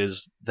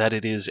is that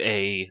it is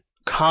a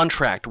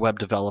contract web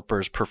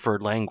developer's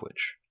preferred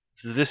language.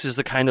 So this is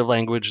the kind of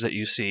language that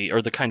you see,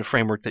 or the kind of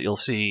framework that you'll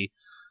see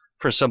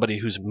for somebody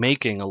who's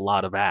making a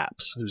lot of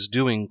apps, who's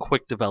doing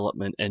quick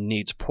development and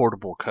needs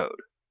portable code.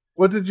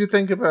 What did you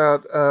think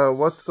about,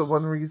 what's the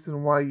one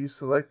reason why you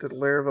selected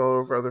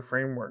Laravel over other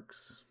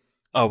frameworks?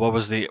 Oh,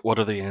 what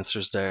are the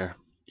answers there?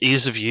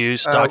 Ease of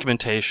use,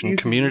 documentation,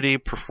 community,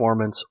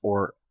 performance,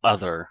 or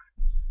other.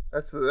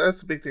 That's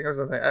a big thing.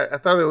 I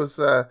thought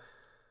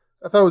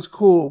it was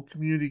cool.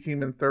 Community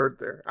came in third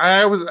there.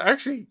 I was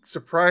actually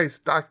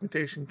surprised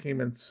documentation came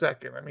in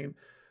second. I mean,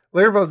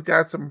 Laravel's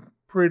got some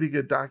pretty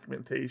good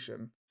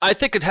documentation. I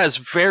think it has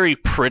very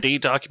pretty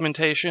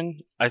documentation.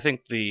 I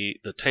think the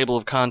table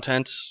of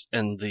contents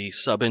and the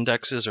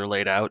sub-indexes are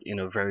laid out in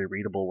a very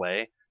readable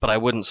way. But I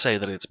wouldn't say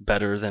that it's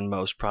better than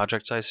most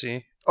projects I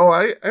see. Oh,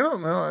 I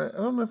don't know. I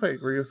don't know if I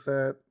agree with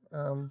that.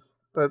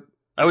 But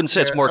I wouldn't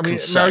say it's more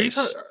concise.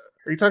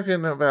 Are you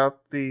talking about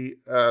the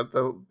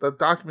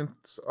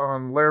documents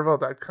on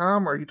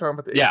Laravel.com, or are you talking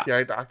about the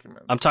API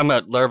documents? I'm talking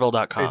about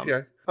Laravel.com.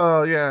 API.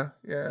 Oh, yeah.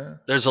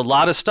 There's a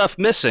lot of stuff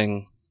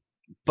missing,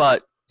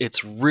 but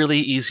it's really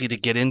easy to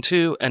get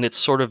into, and it's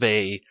sort of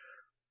a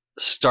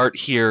start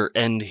here,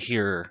 end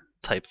here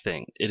type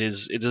thing. It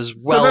is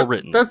well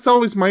written. That's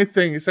always my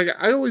thing. It's like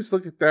I always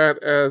look at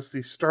that as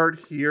the start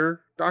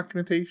here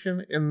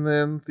documentation, and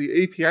then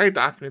the API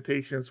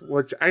documentations,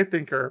 which I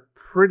think are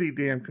pretty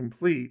damn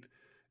complete,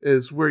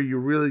 is where you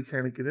really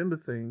kind of get into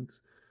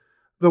things.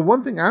 The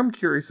one thing I'm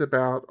curious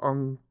about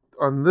on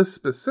this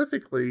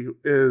specifically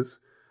is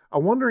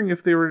I'm wondering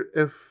if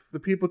the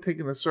people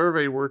taking the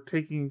survey were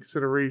taking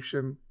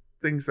consideration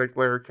things like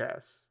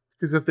Laracast.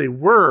 Because if they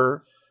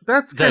were,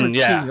 that's kind of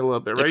cheating a little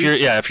bit, right?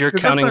 If you're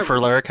counting for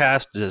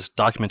Laracast as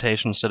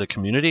documentation instead of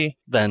community,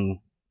 then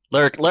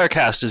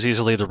Laracast is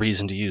easily the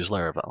reason to use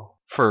Laravel.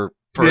 For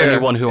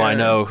anyone who I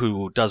know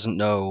who doesn't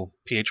know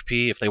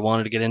PHP, if they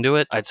wanted to get into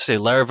it, I'd say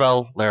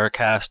Laravel,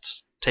 Laracast,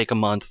 take a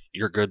month,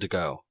 you're good to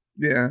go.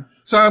 Yeah.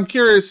 So I'm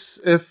curious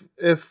if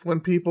when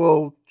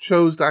people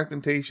chose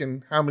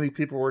documentation, how many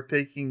people were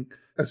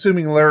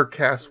assuming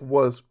Laracast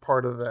was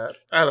part of that.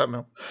 I don't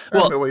know.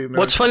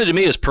 What's funny to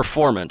me is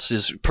performance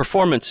is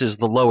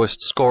the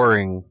lowest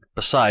scoring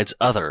besides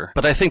other,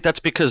 but I think that's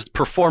because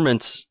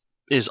performance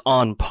is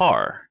on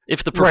par.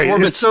 If the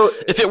performance,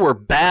 if it were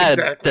bad,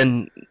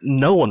 then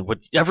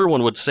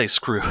everyone would say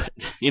screw it.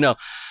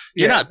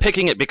 You're not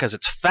picking it because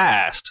it's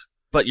fast,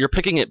 but you're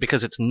picking it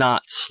because it's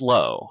not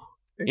slow.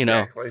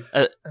 Exactly.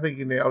 I think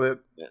you nailed it.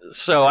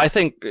 So I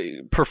think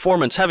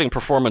having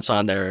performance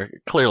on there,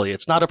 clearly,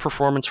 it's not a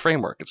performance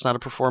framework. It's not a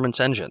performance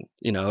engine.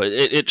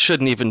 It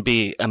shouldn't even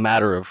be a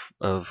matter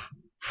of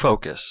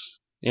focus.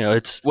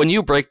 It's when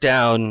you break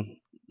down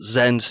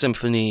Zen,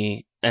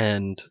 Symfony,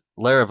 and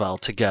Laravel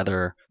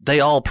together,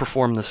 they all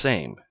perform the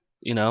same.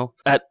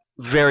 At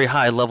very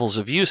high levels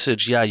of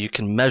usage, you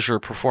can measure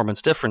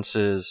performance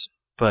differences,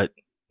 but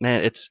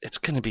man, it's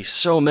going to be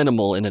so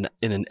minimal in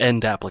an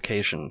end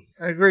application.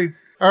 I agree.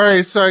 All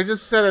right, so I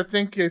just said I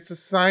think it's a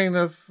sign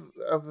of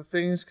the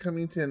things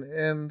coming to an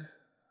end,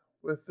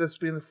 with this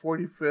being the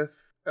 45th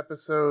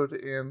episode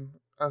and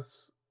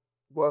us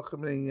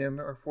welcoming in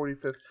our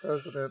 45th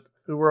president,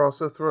 who we're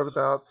also thrilled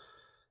about.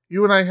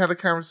 You and I had a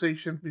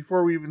conversation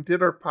before we even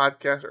did our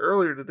podcast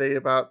earlier today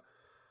about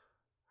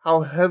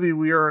how heavy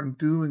we are on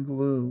doom and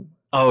gloom.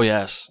 Oh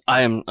yes,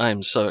 I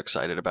am so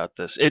excited about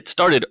this. It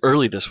started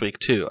early this week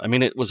too. I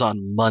mean, it was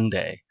on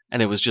Monday,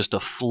 and it was just a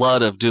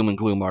flood of doom and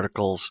gloom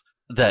articles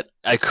that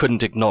I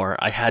couldn't ignore.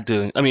 I had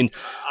to. I mean,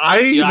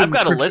 I've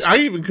got a list. I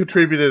even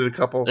contributed a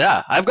couple.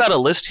 Yeah, I've got a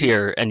list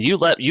here, and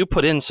you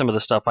put in some of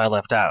the stuff I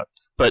left out.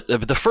 But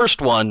the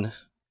first one,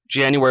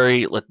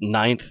 January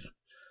 9th,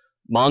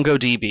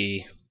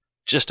 MongoDB,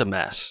 just a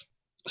mess.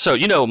 So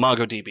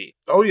MongoDB.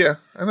 Oh yeah,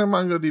 I know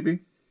MongoDB.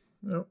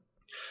 Yep.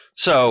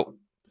 So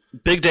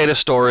big data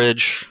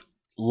storage,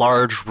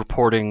 large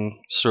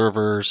reporting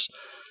servers,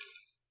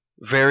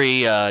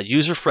 very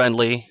user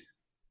friendly.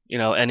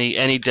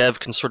 Any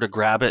dev can sort of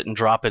grab it and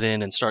drop it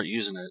in and start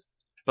using it.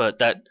 But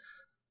that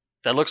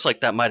looks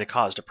like that might have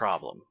caused a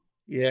problem.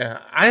 Yeah,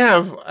 I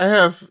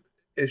have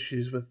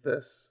issues with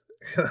this,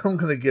 and I'm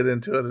going to get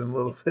into it in a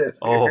little bit.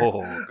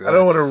 Oh, God. I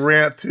don't want to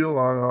rant too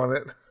long on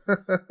it.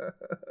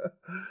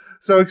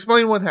 So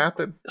explain what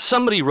happened.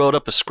 Somebody wrote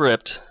up a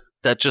script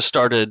that just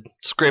started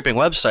scraping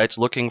websites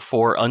looking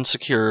for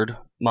unsecured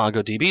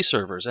MongoDB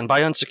servers. And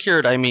by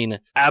unsecured, I mean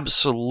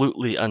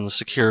absolutely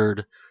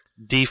unsecured,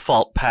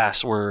 default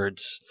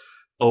passwords,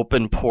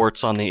 open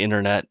ports on the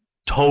internet,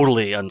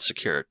 totally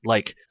unsecured.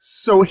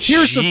 So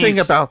here's the thing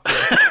about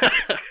this.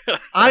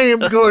 I am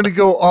going to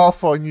go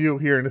off on you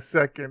here in a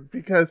second,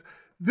 because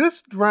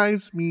this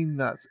drives me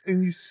nuts.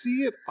 And you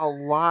see it a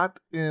lot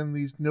in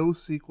these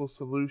NoSQL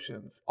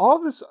solutions.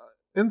 All this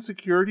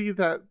insecurity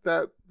that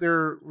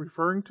they're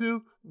referring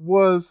to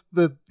was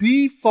the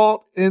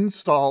default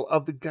install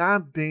of the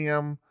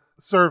goddamn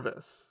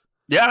service.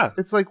 Yeah.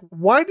 It's like,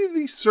 why do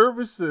these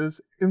services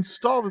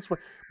install this way?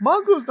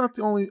 Mongo's not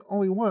the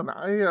only one.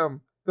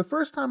 The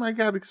first time I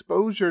got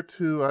exposure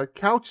to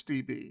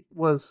CouchDB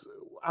was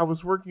I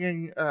was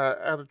working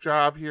at a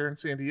job here in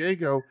San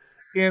Diego,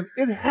 and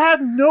it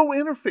had no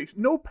interface,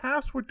 no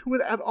password to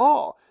it at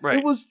all. Right.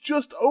 It was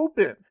just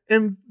open.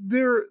 And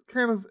their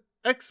kind of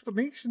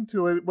explanation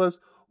to it was,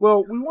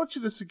 well, we want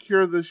you to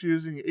secure this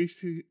using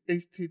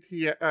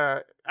HT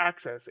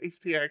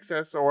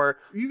access, or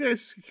you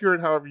guys secure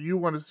it however you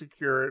want to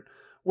secure it.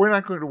 We're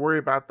not going to worry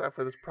about that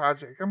for this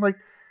project. I'm like,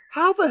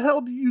 how the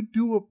hell do you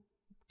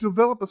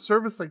develop a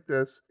service like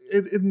this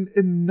and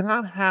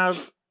not have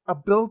a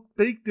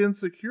baked-in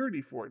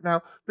security for it?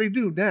 Now, they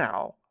do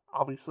now,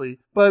 obviously,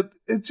 but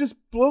it just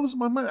blows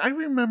my mind. I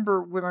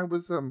remember when I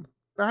was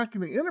back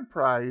in the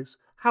enterprise,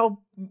 how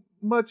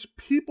much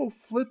people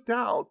flipped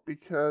out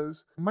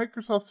because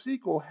Microsoft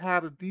SQL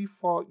had a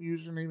default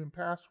username and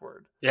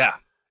password. Yeah.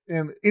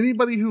 And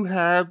anybody who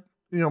had,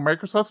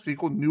 Microsoft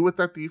SQL knew what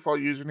that default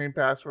username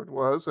password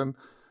was, and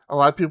a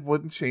lot of people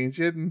wouldn't change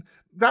it, and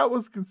that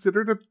was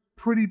considered a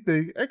pretty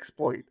big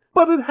exploit.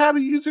 But it had a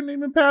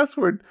username and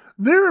password.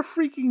 There are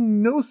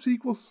freaking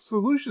NoSQL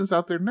solutions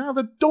out there now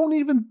that don't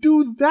even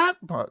do that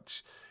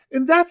much.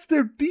 And that's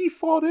their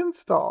default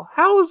install.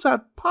 How is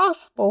that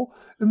possible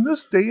in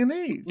this day and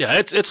age?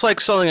 Yeah, it's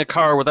like selling a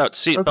car without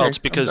seatbelts Okay,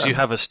 because you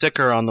have a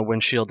sticker on the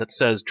windshield that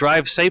says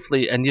drive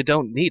safely and you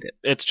don't need it.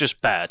 It's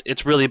just bad.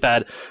 It's really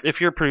bad.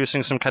 If you're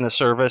producing some kind of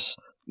service,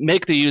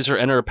 make the user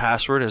enter a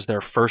password as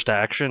their first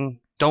action.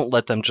 Don't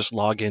let them just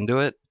log into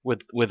it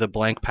with a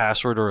blank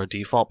password or a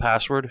default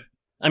password.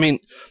 I mean,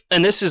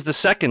 and this is the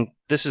second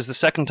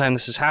time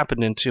this has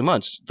happened in 2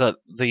 months.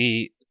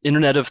 The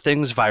Internet of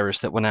Things virus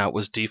that went out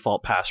was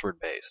default password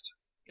based.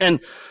 And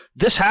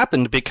this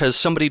happened because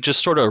somebody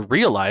just sort of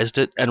realized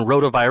it and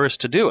wrote a virus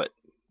to do it,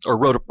 or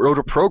wrote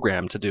a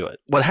program to do it.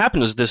 What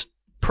happened is this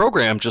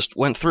program just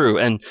went through,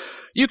 and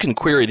you can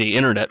query the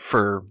internet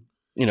for,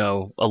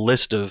 a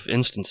list of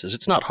instances.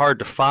 It's not hard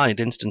to find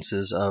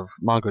instances of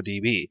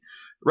MongoDB.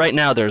 Right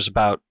now, there's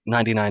about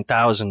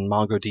 99,000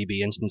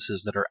 MongoDB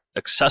instances that are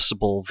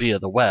accessible via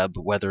the web,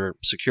 whether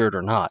secured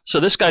or not. So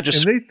this guy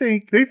just... And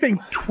they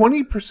think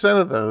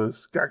 20% of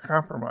those got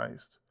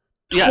compromised.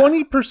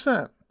 20%.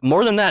 Yeah.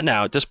 More than that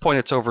now. At this point,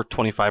 it's over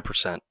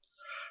 25%.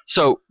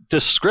 So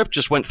this script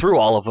just went through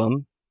all of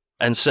them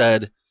and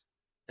said,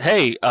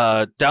 hey,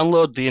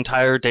 download the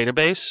entire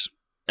database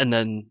and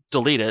then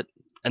delete it,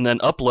 and then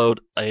upload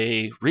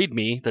a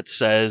README that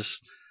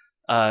says...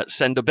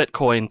 send a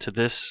Bitcoin to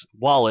this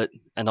wallet,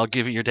 and I'll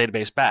give you your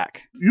database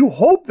back. You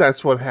hope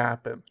that's what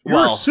happened.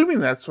 You're assuming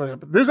that's what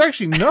happened. There's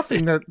actually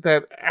nothing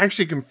that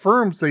actually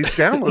confirms they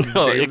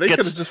downloaded it. They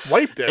could have just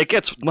wiped it. It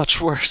gets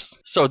much worse.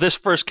 So this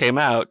first came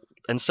out,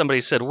 and somebody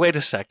said, wait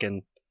a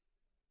second,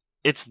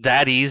 it's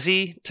that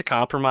easy to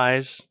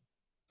compromise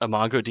a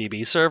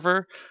MongoDB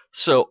server?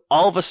 So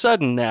all of a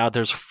sudden now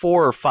there's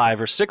 4 or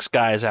 5 or 6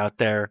 guys out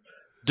there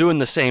doing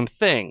the same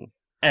thing.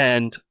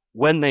 And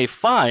when they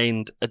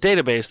find a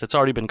database that's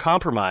already been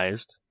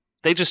compromised,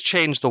 they just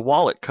change the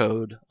wallet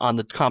code on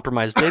the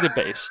compromised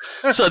database.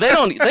 So they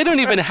don't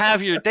even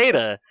have your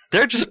data.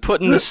 They're just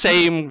putting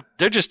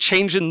they're just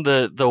changing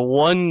the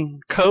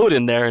one code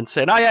in there and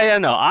saying, oh yeah,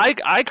 no,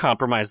 I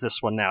compromised this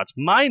one now. It's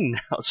mine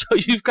now. So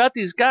you've got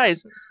these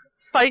guys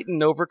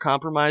fighting over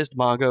compromised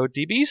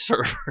MongoDB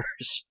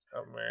servers.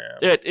 Oh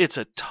man. It's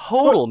a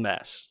total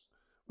mess.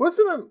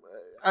 Wasn't it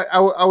I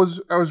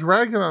was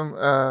ragging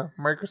on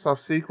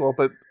Microsoft SQL,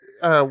 but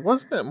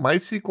wasn't it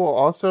MySQL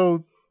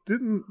also?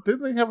 Didn't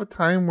they have a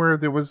time where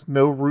there was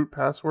no root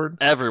password?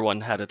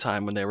 Everyone had a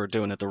time when they were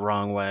doing it the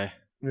wrong way.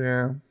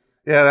 Yeah,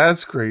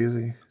 that's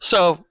crazy.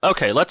 So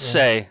okay, let's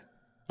say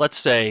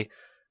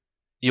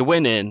you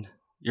went in,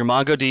 your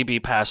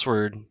MongoDB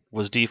password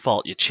was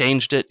default, you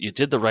changed it, you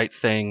did the right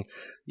thing,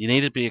 you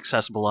need it to be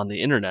accessible on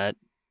the internet,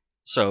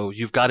 so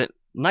you've got it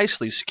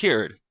nicely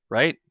secured,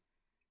 right?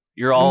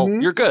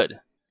 You're good.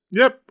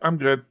 Yep, I'm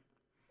good.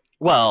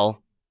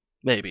 Well,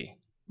 maybe.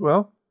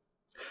 Well,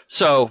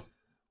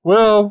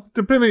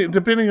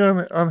 depending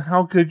on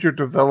how good your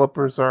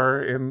developers are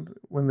and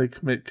when they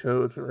commit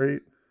code,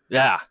 right?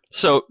 Yeah.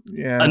 So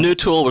a new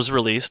tool was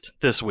released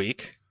this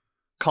week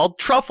called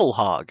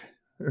Trufflehog.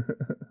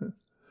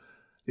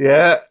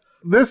 Yeah,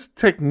 this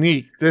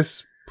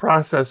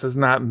process is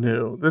not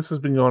new. This has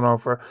been going on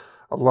for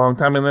a long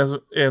time,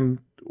 and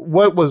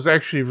what was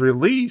actually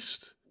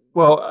released.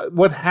 Well,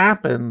 what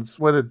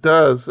it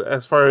does,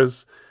 as far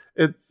as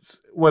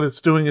what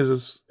it's doing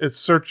is it's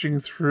searching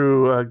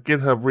through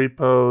GitHub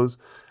repos.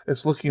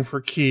 It's looking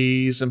for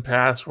keys and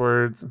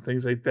passwords and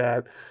things like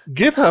that.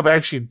 GitHub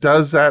actually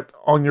does that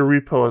on your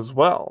repo as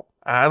well.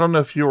 I don't know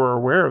if you were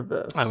aware of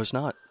this. I was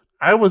not.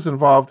 I was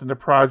involved in a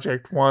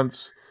project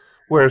once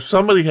where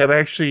somebody had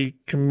actually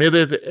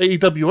committed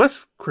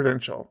AWS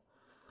credential,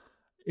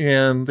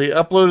 and they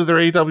uploaded their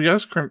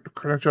AWS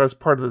credential as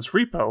part of this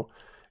repo.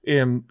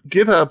 And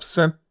GitHub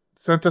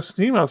sent us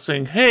an email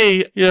saying,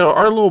 hey,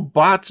 our little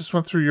bot just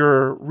went through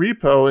your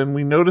repo and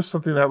we noticed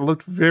something that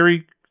looked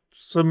very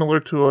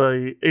similar to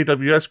a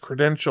AWS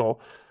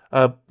credential.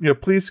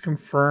 Please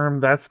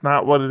confirm that's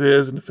not what it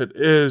is, and if it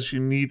is,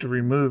 you need to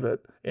remove it.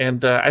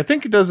 And I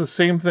think it does the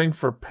same thing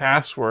for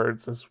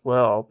passwords as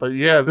well. But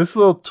yeah, this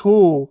little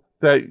tool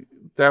that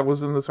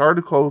was in this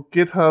article,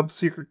 GitHub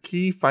Secret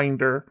Key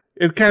Finder,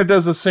 it kind of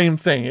does the same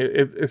thing.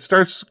 It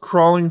starts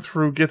crawling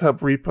through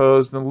GitHub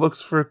repos and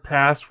looks for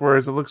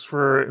passwords. It looks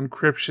for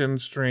encryption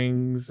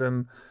strings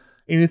and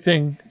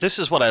anything. This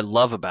is what I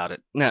love about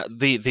it. Now,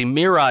 the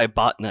Mirai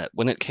botnet,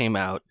 when it came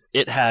out,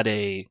 it had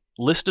a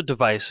list of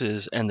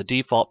devices and the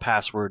default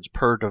passwords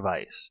per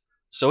device.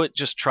 So it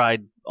just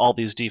tried all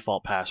these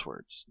default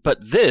passwords. But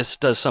this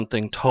does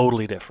something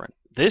totally different.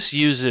 This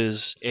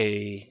uses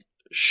a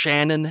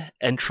Shannon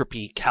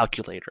entropy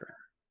calculator.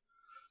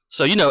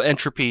 So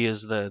entropy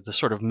is the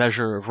sort of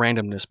measure of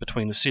randomness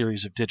between a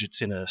series of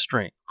digits in a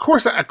string.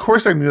 Of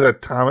course I knew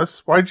that,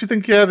 Thomas. Why did you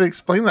think you had to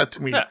explain that to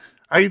me? Yeah.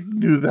 I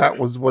knew that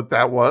was what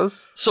that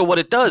was. So what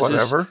it does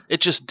is it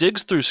just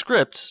digs through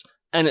scripts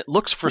and it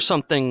looks for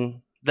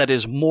something that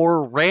is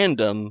more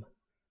random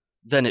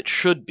than it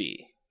should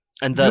be.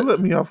 And you let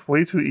me off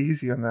way too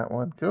easy on that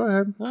one. Go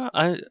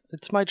ahead.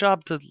 It's my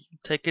job to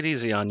take it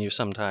easy on you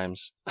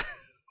sometimes.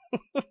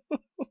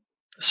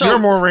 So You're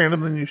more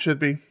random than you should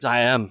be.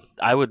 I am.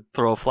 I would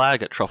throw a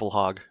flag at Truffle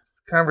Hog.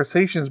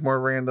 Conversation's more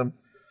random.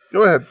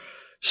 Go ahead.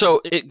 So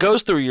it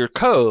goes through your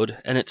code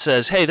and it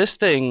says, hey, this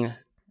thing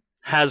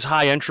has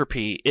high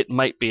entropy. It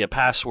might be a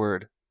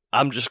password.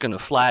 I'm just going to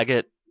flag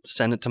it,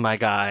 send it to my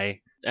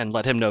guy, and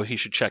let him know he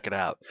should check it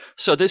out.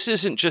 So this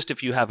isn't just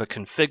if you have a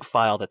config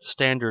file that's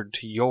standard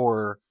to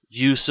your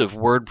use of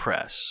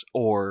WordPress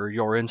or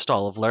your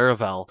install of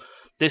Laravel.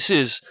 This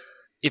is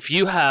if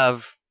you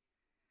have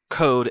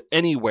code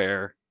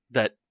anywhere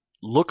that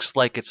looks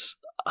like it's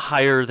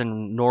higher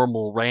than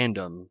normal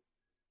random,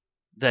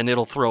 then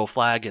it'll throw a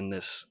flag in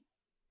this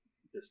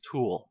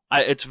tool.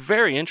 It's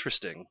very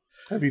interesting.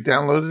 Have you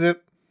downloaded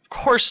it?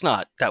 Of course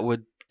not. That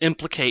would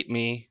implicate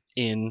me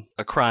in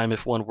a crime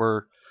if one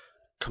were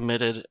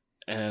committed.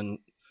 And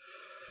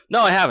no,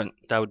 I haven't.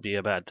 That would be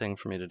a bad thing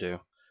for me to do.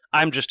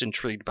 I'm just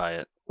intrigued by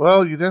it.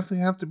 Well, you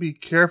definitely have to be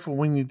careful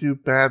when you do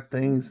bad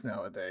things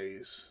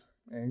nowadays.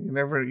 And you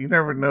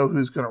never know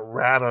who's going to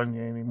rat on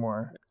you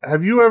anymore.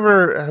 Have you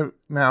ever...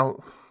 Now,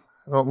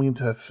 I don't mean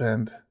to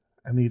offend.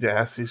 I need to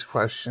ask these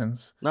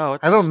questions. No,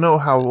 I don't know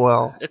how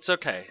well. It's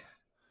okay.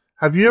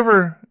 Have you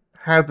ever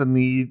had the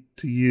need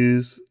to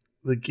use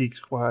the Geek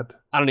Squad?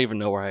 I don't even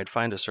know where I'd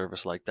find a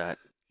service like that.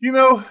 You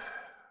know,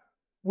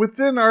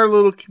 within our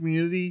little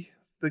community,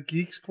 the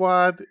Geek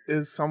Squad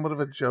is somewhat of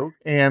a joke.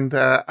 And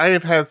I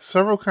have had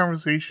several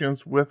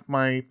conversations with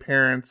my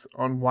parents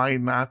on why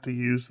not to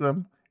use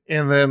them.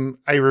 And then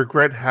I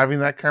regret having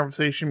that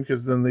conversation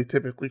because then they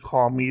typically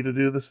call me to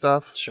do the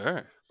stuff.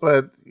 Sure.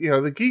 But, you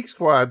know, the Geek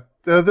Squad,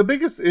 the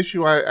biggest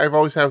issue I've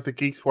always had with the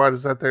Geek Squad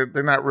is that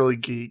they're not really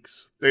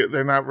geeks.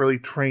 They're not really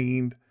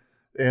trained,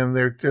 and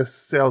they're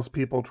just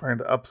salespeople trying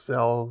to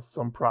upsell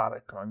some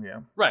product on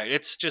you. Right.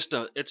 It's just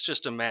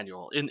a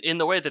manual. In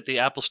the way that the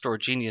Apple Store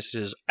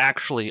geniuses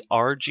actually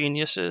are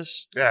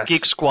geniuses. Yes.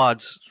 Geek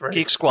right.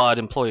 Geek Squad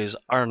employees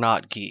are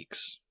not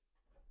geeks.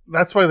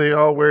 That's why they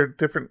all wear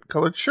different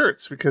colored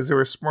shirts, because they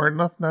were smart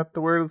enough not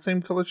to wear the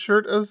same colored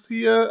shirt as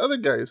the other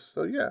guys.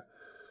 So, yeah.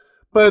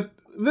 But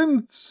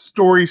then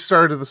stories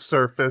started to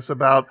surface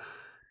about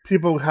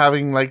people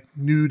having, like,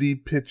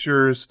 nudie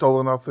pictures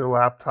stolen off their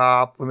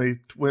laptop when they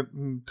went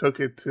and took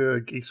it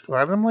to Geek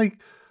Squad. And I'm like,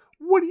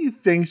 what do you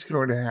think's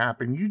going to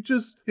happen? You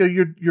just, you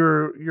know,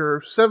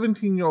 your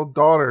 17-year-old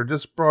daughter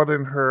just brought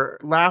in her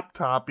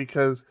laptop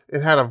because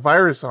it had a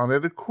virus on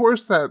it. Of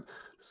course, that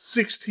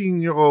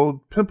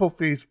 16-year-old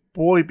pimple-faced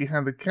boy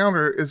behind the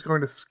counter is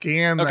going to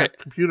scan that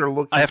computer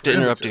looking for I have to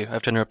interrupt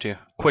images. you.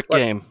 Quick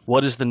game.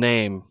 What is the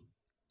name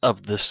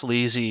of the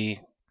sleazy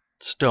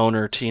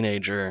stoner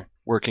teenager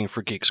working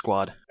for Geek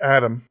Squad?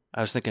 Adam. I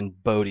was thinking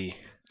Bodie.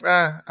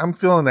 I'm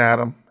feeling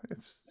Adam.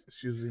 It's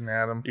usually an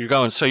Adam. You're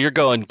going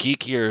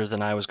geekier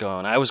than I was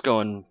going. I was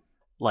going,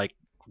 like,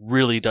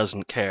 really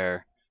doesn't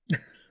care.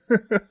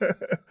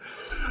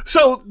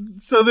 So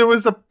there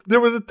was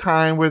a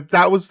time where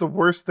that was the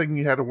worst thing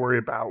you had to worry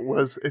about,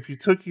 was if you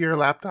took your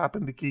laptop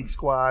into Geek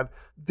Squad,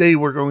 they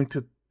were going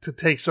to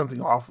take something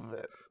off of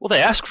it. Well,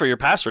 they ask for your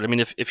password. I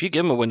mean, if you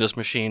give them a Windows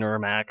machine or a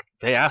Mac,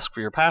 they ask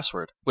for your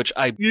password, which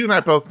you and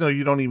I both know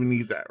you don't even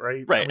need that,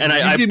 right? Right, I mean, and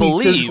I give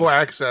believe me physical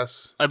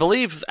access. I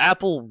believe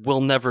Apple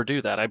will never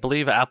do that. I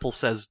believe Apple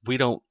says we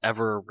don't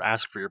ever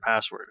ask for your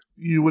password.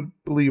 You would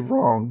believe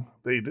wrong.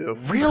 They do.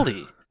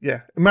 Really?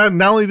 Yeah. Not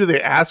only do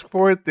they ask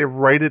for it, they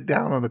write it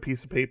down on a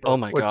piece of paper. Oh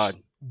my God.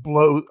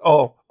 Blows.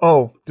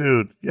 Oh,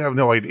 dude, you have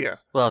no idea.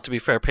 Well, to be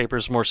fair, paper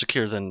is more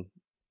secure than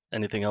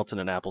anything else in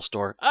an Apple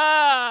store.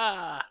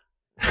 Ah.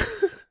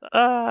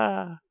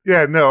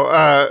 Yeah,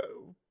 no,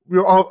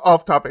 we're all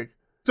off topic.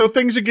 So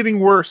things are getting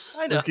worse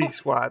with Geek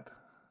Squad.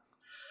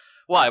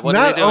 Why? What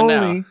are they doing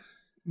now?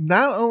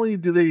 Not only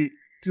do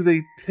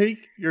they take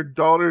your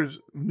daughter's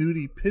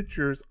nudie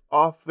pictures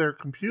off their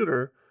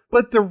computer,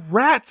 but the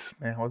rats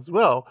now as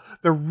well.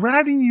 They're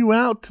ratting you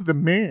out to the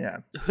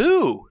man.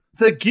 Who?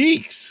 The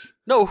geeks.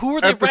 No, who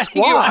are they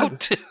ratting you out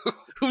to?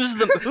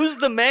 Who's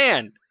the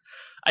man?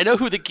 I know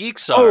who the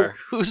geeks are. Oh,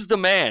 who's the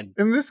man?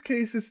 In this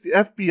case, it's the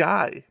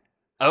FBI.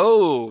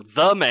 Oh,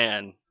 the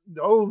man.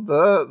 Oh,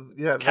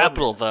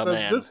 Capital the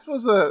man. This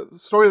was a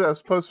story that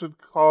was posted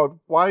called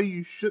 "Why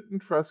You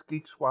Shouldn't Trust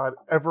Geek Squad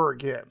Ever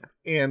Again,"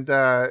 and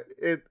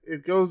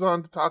it goes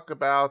on to talk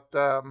about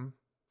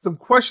some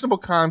questionable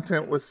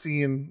content was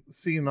seen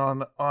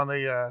on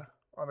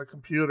a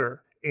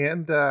computer,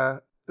 and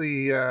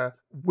the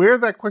where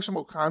that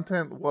questionable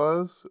content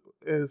was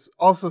is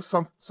also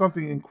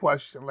something in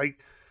question. Like,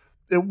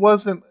 it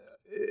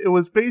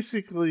was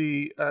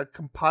basically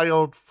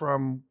compiled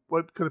from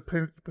what could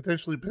have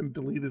potentially been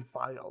deleted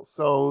files.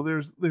 So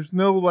there's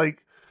no, like,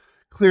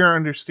 clear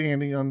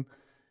understanding on,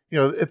 you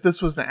know, if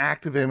this was an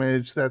active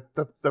image that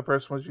the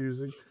person was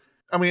using.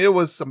 I mean, it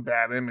was some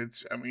bad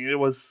image. I mean, it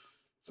was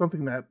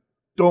something that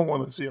don't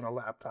want to see on a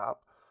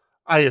laptop,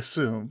 I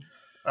assume.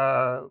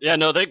 Yeah,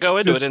 no, they go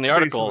into it in the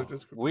article.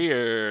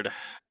 Weird.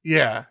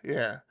 Yeah.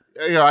 You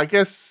know, I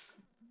guess,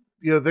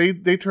 you know,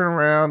 they turn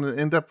around and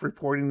end up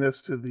reporting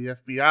this to the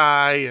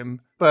FBI,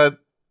 but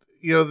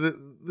you know,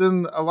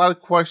 then a lot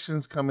of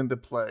questions come into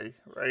play,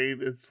 right?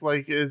 It's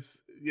like,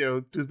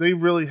 do they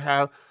really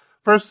have?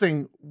 First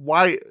thing,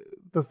 why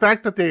the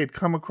fact that they had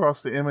come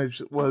across the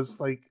image was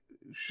like,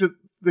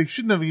 they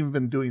shouldn't have even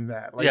been doing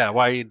that. Like, yeah,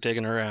 why are you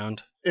digging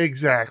around?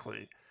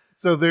 exactly.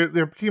 So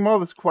there became all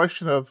this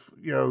question of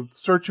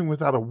searching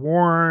without a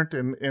warrant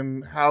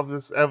and how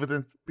this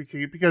evidence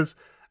became, because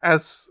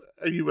as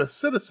a U.S.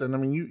 citizen, I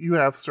mean you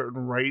have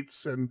certain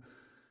rights, and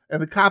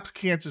the cops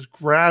can't just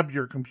grab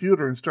your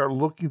computer and start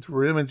looking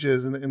through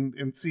images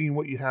and seeing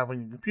what you have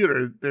on your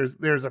computer.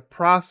 There's a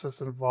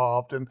process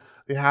involved, and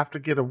they have to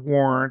get a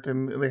warrant,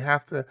 and they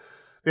have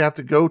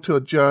to go to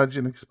a judge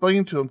and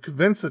explain to him,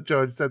 convince the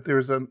judge that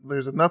there's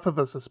enough of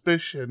a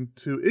suspicion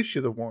to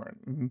issue the warrant.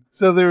 And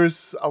so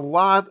there's a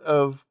lot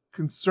of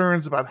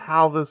concerns about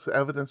how this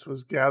evidence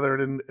was gathered,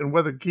 and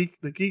whether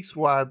the Geek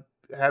Squad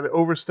had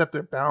overstepped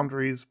their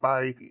boundaries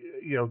by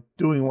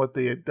doing what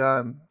they had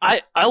done.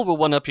 I will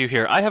one up you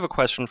here. I have a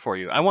question for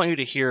you. I want you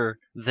to hear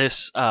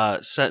this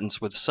sentence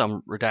with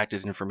some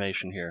redacted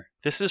information here.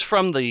 This is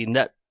from the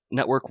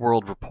Network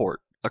World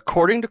Report.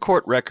 According to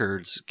court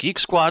records, Geek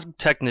Squad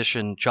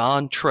technician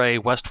John Trey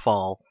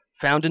Westfall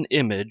found an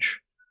image,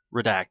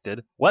 redacted.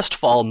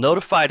 Westfall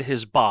notified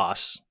his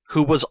boss,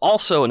 who was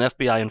also an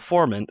FBI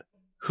informant,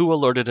 who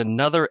alerted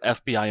another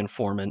FBI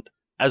informant,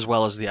 as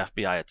well as the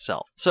FBI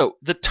itself. So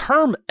the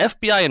term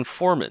FBI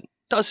informant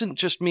doesn't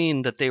just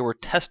mean that they were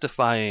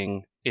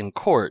testifying in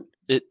court.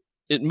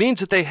 It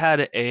means that they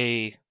had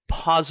a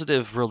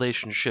positive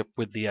relationship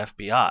with the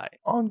FBI.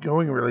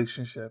 Ongoing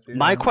relationship. Yeah.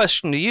 My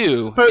question to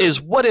you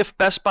is, what if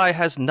Best Buy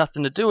has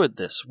nothing to do with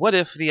this? What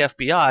if the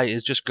FBI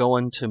is just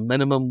going to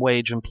minimum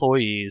wage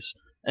employees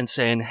and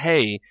saying,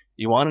 hey,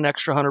 you want an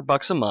extra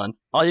 $100 a month?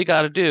 All you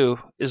got to do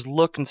is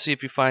look and see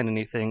if you find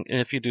anything,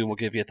 and if you do, we'll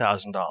give you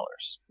 $1,000.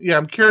 Yeah,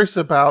 I'm curious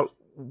about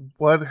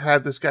what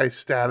had this guy's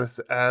status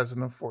as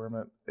an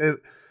informant.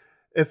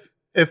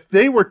 If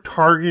they were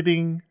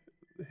targeting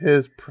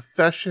his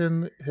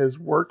profession, his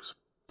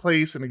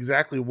workplace, and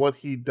exactly what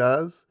he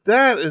does,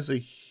 that is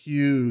a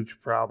huge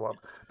problem.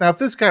 Now, if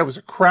this guy was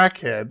a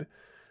crackhead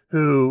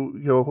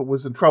who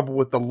was in trouble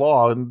with the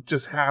law and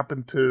just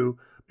happened to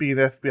be an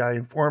FBI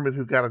informant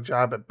who got a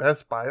job at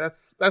Best Buy,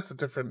 that's a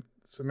different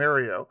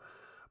scenario.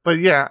 But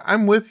yeah,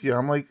 I'm with you.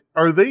 I'm like,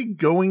 are they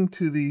going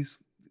to these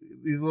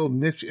little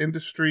niche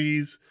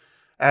industries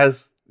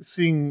as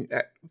seeing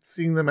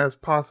them as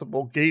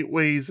possible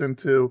gateways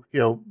into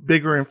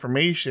bigger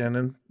information,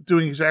 and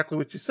doing exactly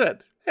what you said?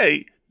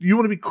 Hey, you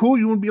want to be cool?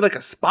 You want to be like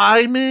a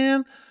spy,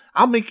 man?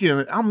 I'll make you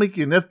an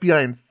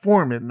FBI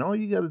informant, and all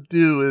you got to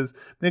do is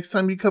next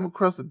time you come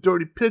across a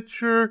dirty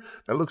picture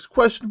that looks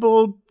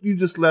questionable, you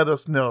just let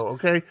us know,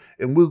 okay?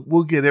 And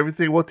we'll get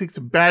everything. We'll take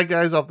some bad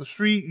guys off the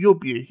street. You'll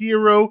be a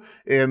hero,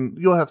 and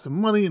you'll have some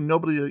money, and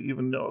nobody will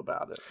even know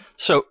about it.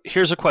 So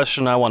here's a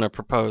question I want to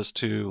propose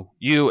to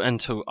you and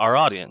to our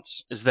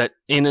audience: is that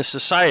in a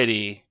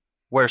society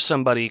where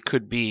somebody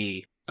could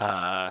be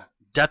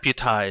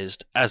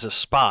deputized as a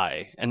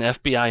spy, an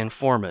FBI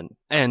informant,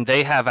 and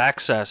they have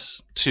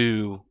access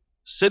to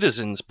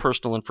citizens'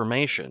 personal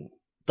information,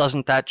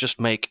 doesn't that just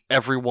make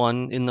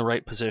everyone in the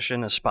right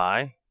position a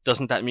spy?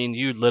 Doesn't that mean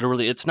you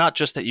literally, it's not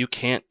just that you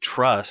can't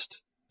trust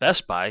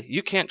Best Buy,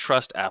 you can't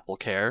trust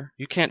AppleCare,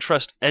 you can't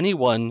trust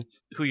anyone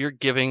who you're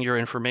giving your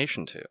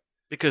information to,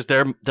 because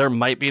there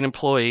might be an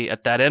employee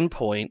at that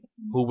endpoint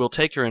who will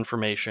take your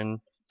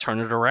information, turn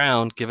it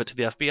around, give it to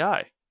the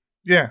FBI.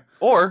 Yeah,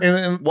 or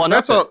and one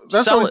up it,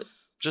 sell it.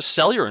 Just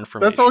sell your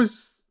information.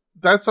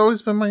 That's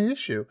always been my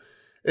issue.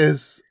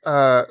 Is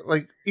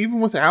like,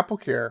 even with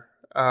AppleCare,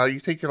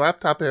 you take your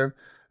laptop in,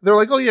 they're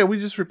like, oh yeah,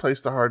 we just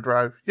replaced the hard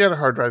drive. You had a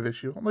hard drive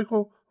issue. I'm like,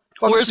 well,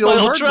 where's the old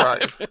hard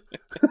drive?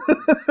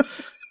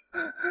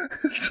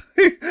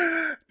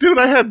 Dude,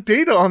 I had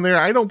data on there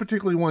I don't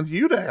particularly want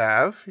you to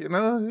have.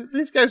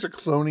 These guys are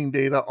cloning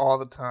data all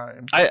the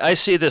time. I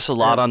see this a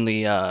lot on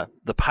the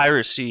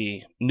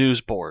piracy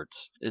news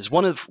boards. Is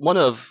one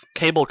of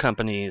cable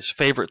companies'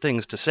 favorite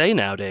things to say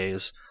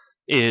nowadays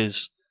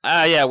is,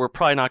 yeah, we're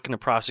probably not going to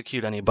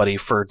prosecute anybody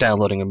for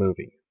downloading a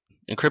movie.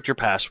 Encrypt your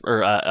password,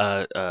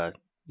 or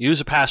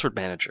use a password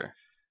manager.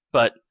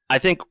 But I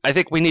think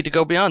we need to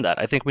go beyond that.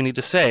 I think we need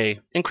to say,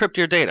 encrypt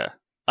your data.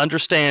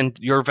 Understand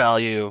your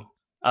value.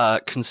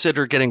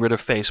 Consider getting rid of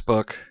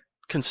Facebook.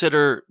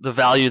 Consider the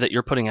value that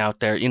you're putting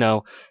out there.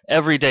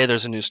 Every day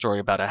there's a news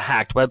story about a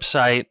hacked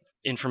website,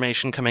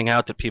 information coming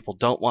out that people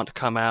don't want to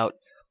come out,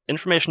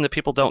 information that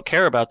people don't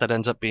care about that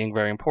ends up being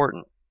very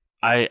important.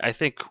 I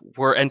think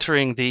we're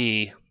entering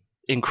the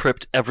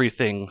encrypt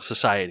everything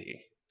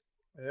society.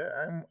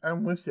 Yeah,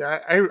 I'm with you.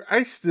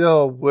 I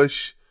still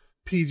wish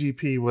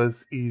PGP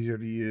was easier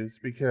to use,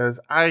 because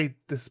I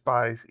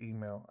despise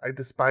email. I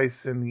despise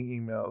sending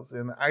emails,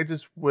 and I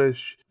just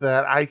wish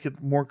that I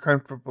could more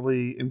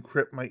comfortably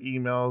encrypt my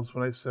emails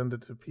when I send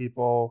it to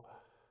people,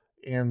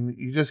 and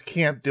you just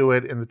can't do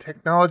it, and the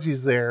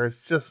technology's there. It's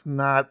just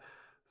not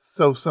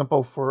so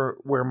simple for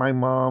where my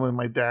mom and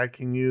my dad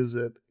can use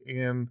it,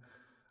 and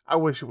I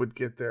wish it would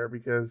get there,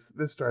 because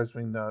this drives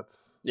me nuts.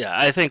 Yeah,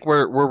 I think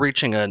we're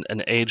reaching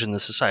an age in the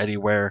society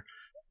where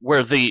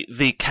where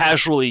the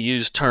casually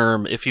used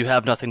term, if you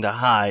have nothing to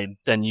hide,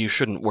 then you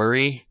shouldn't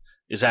worry,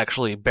 is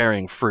actually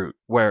bearing fruit,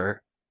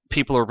 where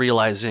people are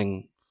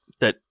realizing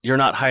that you're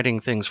not hiding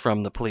things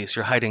from the police,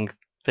 you're hiding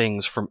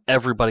things from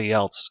everybody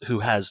else who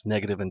has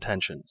negative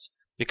intentions.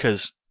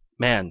 Because,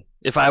 man,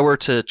 if I were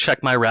to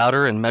check my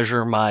router and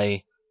measure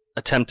my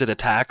attempted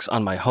attacks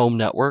on my home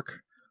network,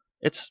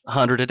 it's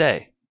 100 a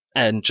day.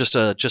 And just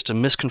a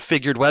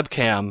misconfigured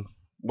webcam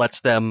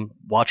lets them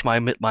watch my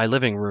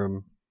living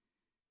room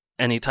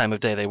any time of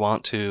day they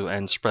want to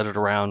and spread it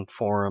around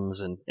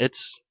forums, and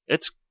it's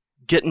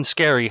getting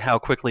scary how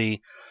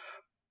quickly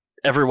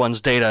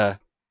everyone's data,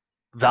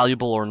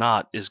 valuable or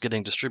not, is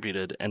getting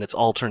distributed, and it's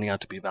all turning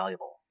out to be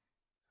valuable.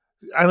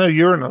 I know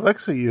you're an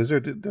Alexa user.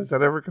 Does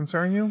that ever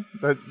concern you?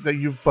 That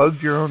you've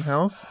bugged your own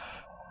house?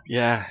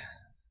 Yeah,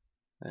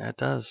 it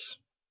does.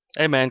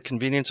 Hey man,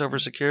 convenience over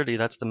security,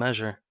 that's the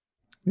measure.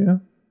 Yeah.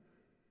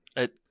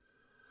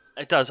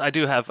 It does. I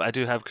do have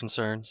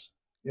concerns.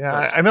 Yeah,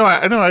 I know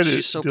I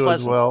do, so do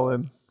as well,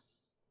 and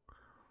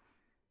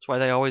that's why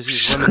they always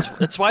use women's.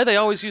 It's why they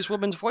always use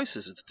women's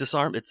voices. It's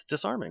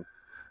disarming.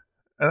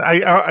 And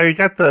I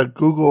got the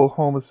Google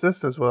Home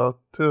Assist as well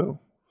too,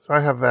 so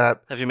I have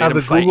that. Have you made them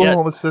the fight Google yet?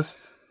 Home Assist?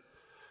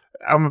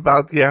 I'm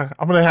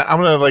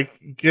gonna like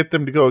get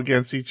them to go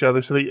against each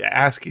other, so they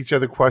ask each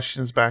other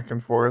questions back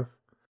and forth.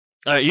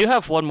 All right, you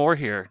have one more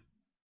here.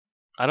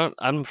 I'm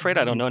afraid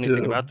I don't know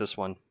anything about this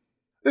one.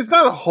 There's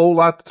not a whole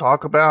lot to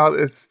talk about.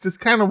 It's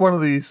just kind of one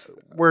of these,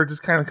 we're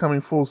just kind of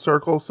coming full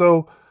circle.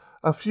 So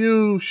a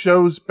few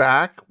shows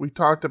back, we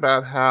talked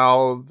about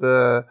how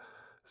the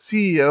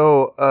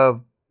CEO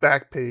of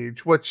Backpage,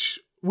 which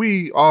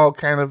we all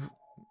kind of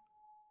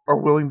are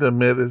willing to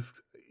admit is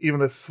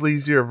even a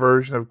sleazier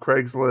version of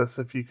Craigslist,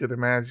 if you could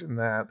imagine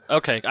that.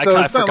 Okay, So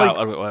I it's not forgot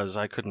like- what it was.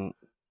 I couldn't.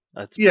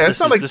 It's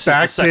not like this is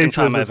the second Backpage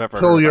time was I've this ever heard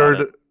about pilliard.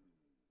 it.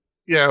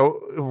 Yeah,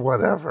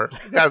 whatever.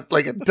 Got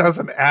like a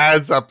dozen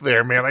ads up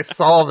there, man. I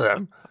saw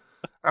them.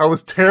 I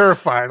was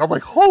terrified. I'm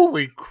like,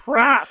 holy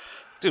crap.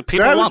 Dude,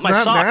 people That want is my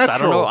not socks.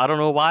 natural. I don't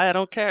know why. I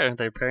don't care.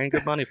 They're paying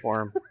good money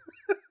for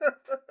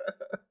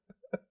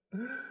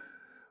them.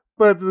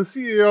 But the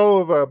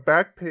CEO of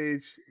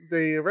Backpage,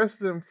 they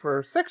arrested him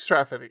for sex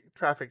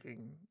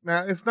trafficking.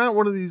 Now, it's not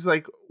one of these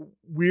like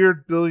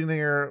weird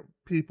billionaire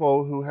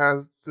people who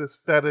has this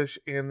fetish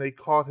and they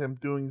caught him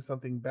doing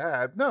something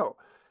bad. No,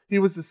 he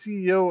was the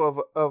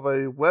CEO of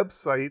a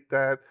website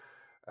that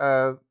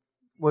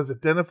was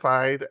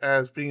identified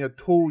as being a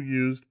tool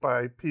used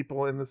by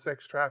people in the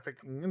sex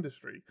trafficking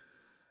industry.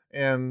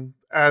 And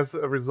as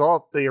a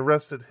result, they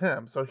arrested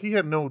him. So he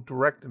had no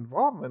direct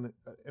involvement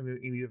in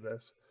any of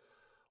this.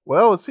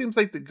 Well, it seems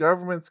like the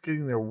government's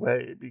getting their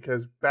way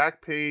because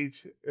Backpage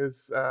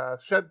is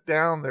shut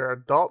down their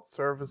adult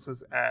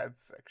services ads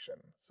section.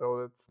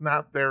 So it's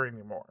not there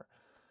anymore.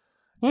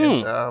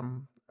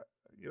 And,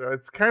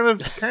 it's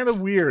kind of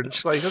weird.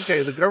 It's like,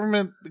 okay, the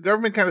government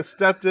kind of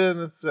stepped in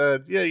and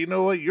said, yeah, you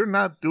know what, you're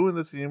not doing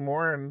this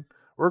anymore, and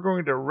we're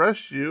going to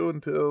arrest you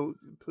until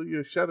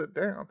you shut it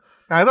down.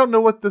 Now, I don't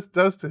know what this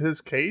does to his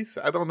case.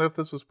 I don't know if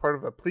this was part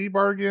of a plea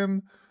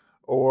bargain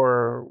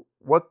or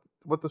what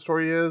the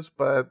story is,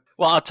 but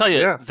well, I'll tell you,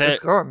 yeah, it's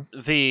gone.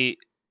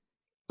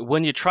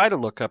 When you try to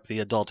look up the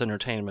adult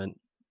entertainment,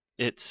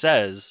 it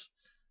says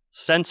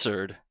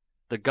censored.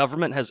 The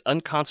government has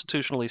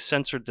unconstitutionally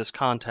censored this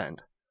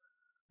content.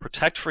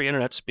 Protect free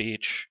internet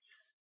speech.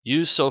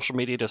 Use social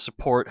media to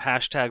support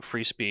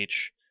 #free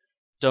speech.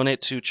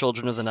 Donate to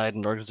Children of the Night,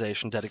 an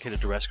organization dedicated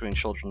to rescuing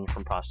children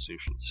from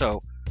prostitution.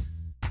 So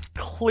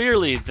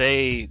clearly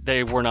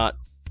they were not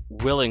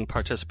willing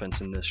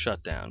participants in this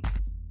shutdown.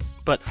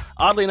 But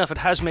oddly enough, it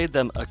has made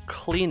them a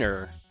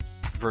cleaner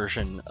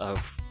version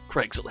of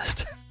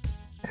Craigslist.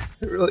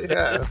 It really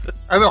has.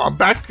 I know. I'm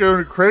back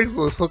going to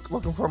Craigslist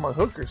looking for my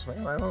hookers,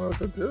 man. I don't know what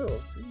to do.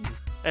 Jeez.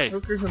 Hey,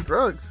 hookers and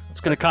drugs. It's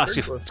gonna cost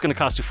you. It's gonna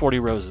cost you 40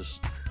 roses.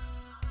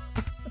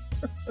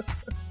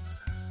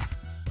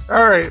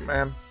 All right,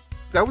 man.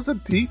 That was a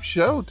deep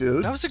show,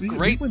 dude. That was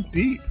we went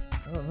deep.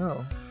 I don't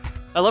know.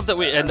 I love that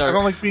we end I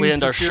don't like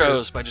being our so serious.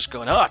 shows by just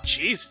going, "Oh,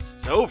 Jesus,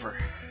 it's over."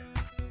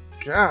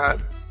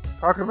 God,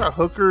 talking about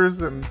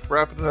hookers and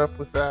wrapping it up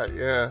with that,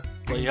 yeah.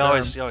 Well, you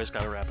always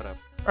gotta wrap it up.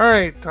 All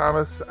right,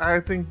 Thomas. I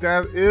think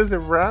that is a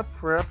wrap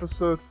for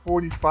episode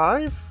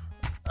 45.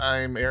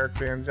 I'm Eric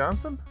Van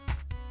Johnson.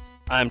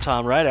 I'm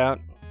Tom Rideout.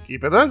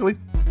 Keep it ugly.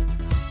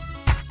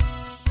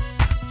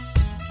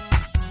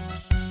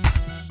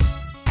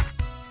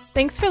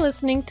 Thanks for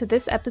listening to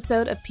this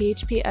episode of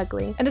PHP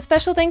Ugly, and a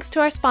special thanks to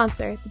our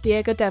sponsor, the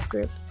Diego Dev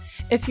Group.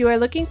 If you are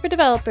looking for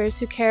developers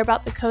who care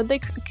about the code the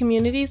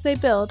communities they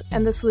build,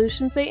 and the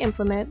solutions they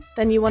implement,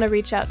 then you want to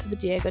reach out to the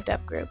Diego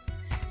Dev Group.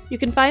 You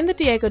can find the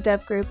Diego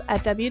Dev Group at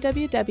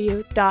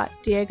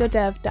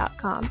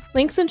www.diegodev.com.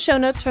 Links and show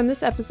notes from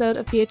this episode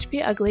of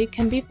PHP Ugly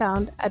can be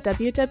found at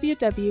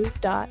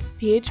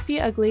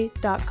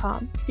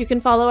www.phpugly.com. You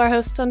can follow our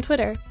hosts on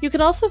Twitter. You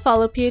can also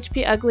follow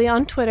PHP Ugly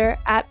on Twitter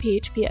at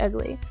PHP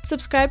Ugly.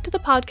 Subscribe to the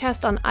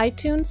podcast on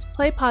iTunes,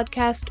 Play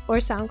Podcast, or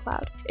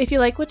SoundCloud. If you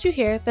like what you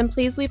hear, then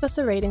please leave us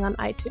a rating on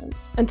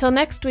iTunes. Until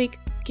next week,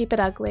 keep it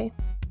ugly.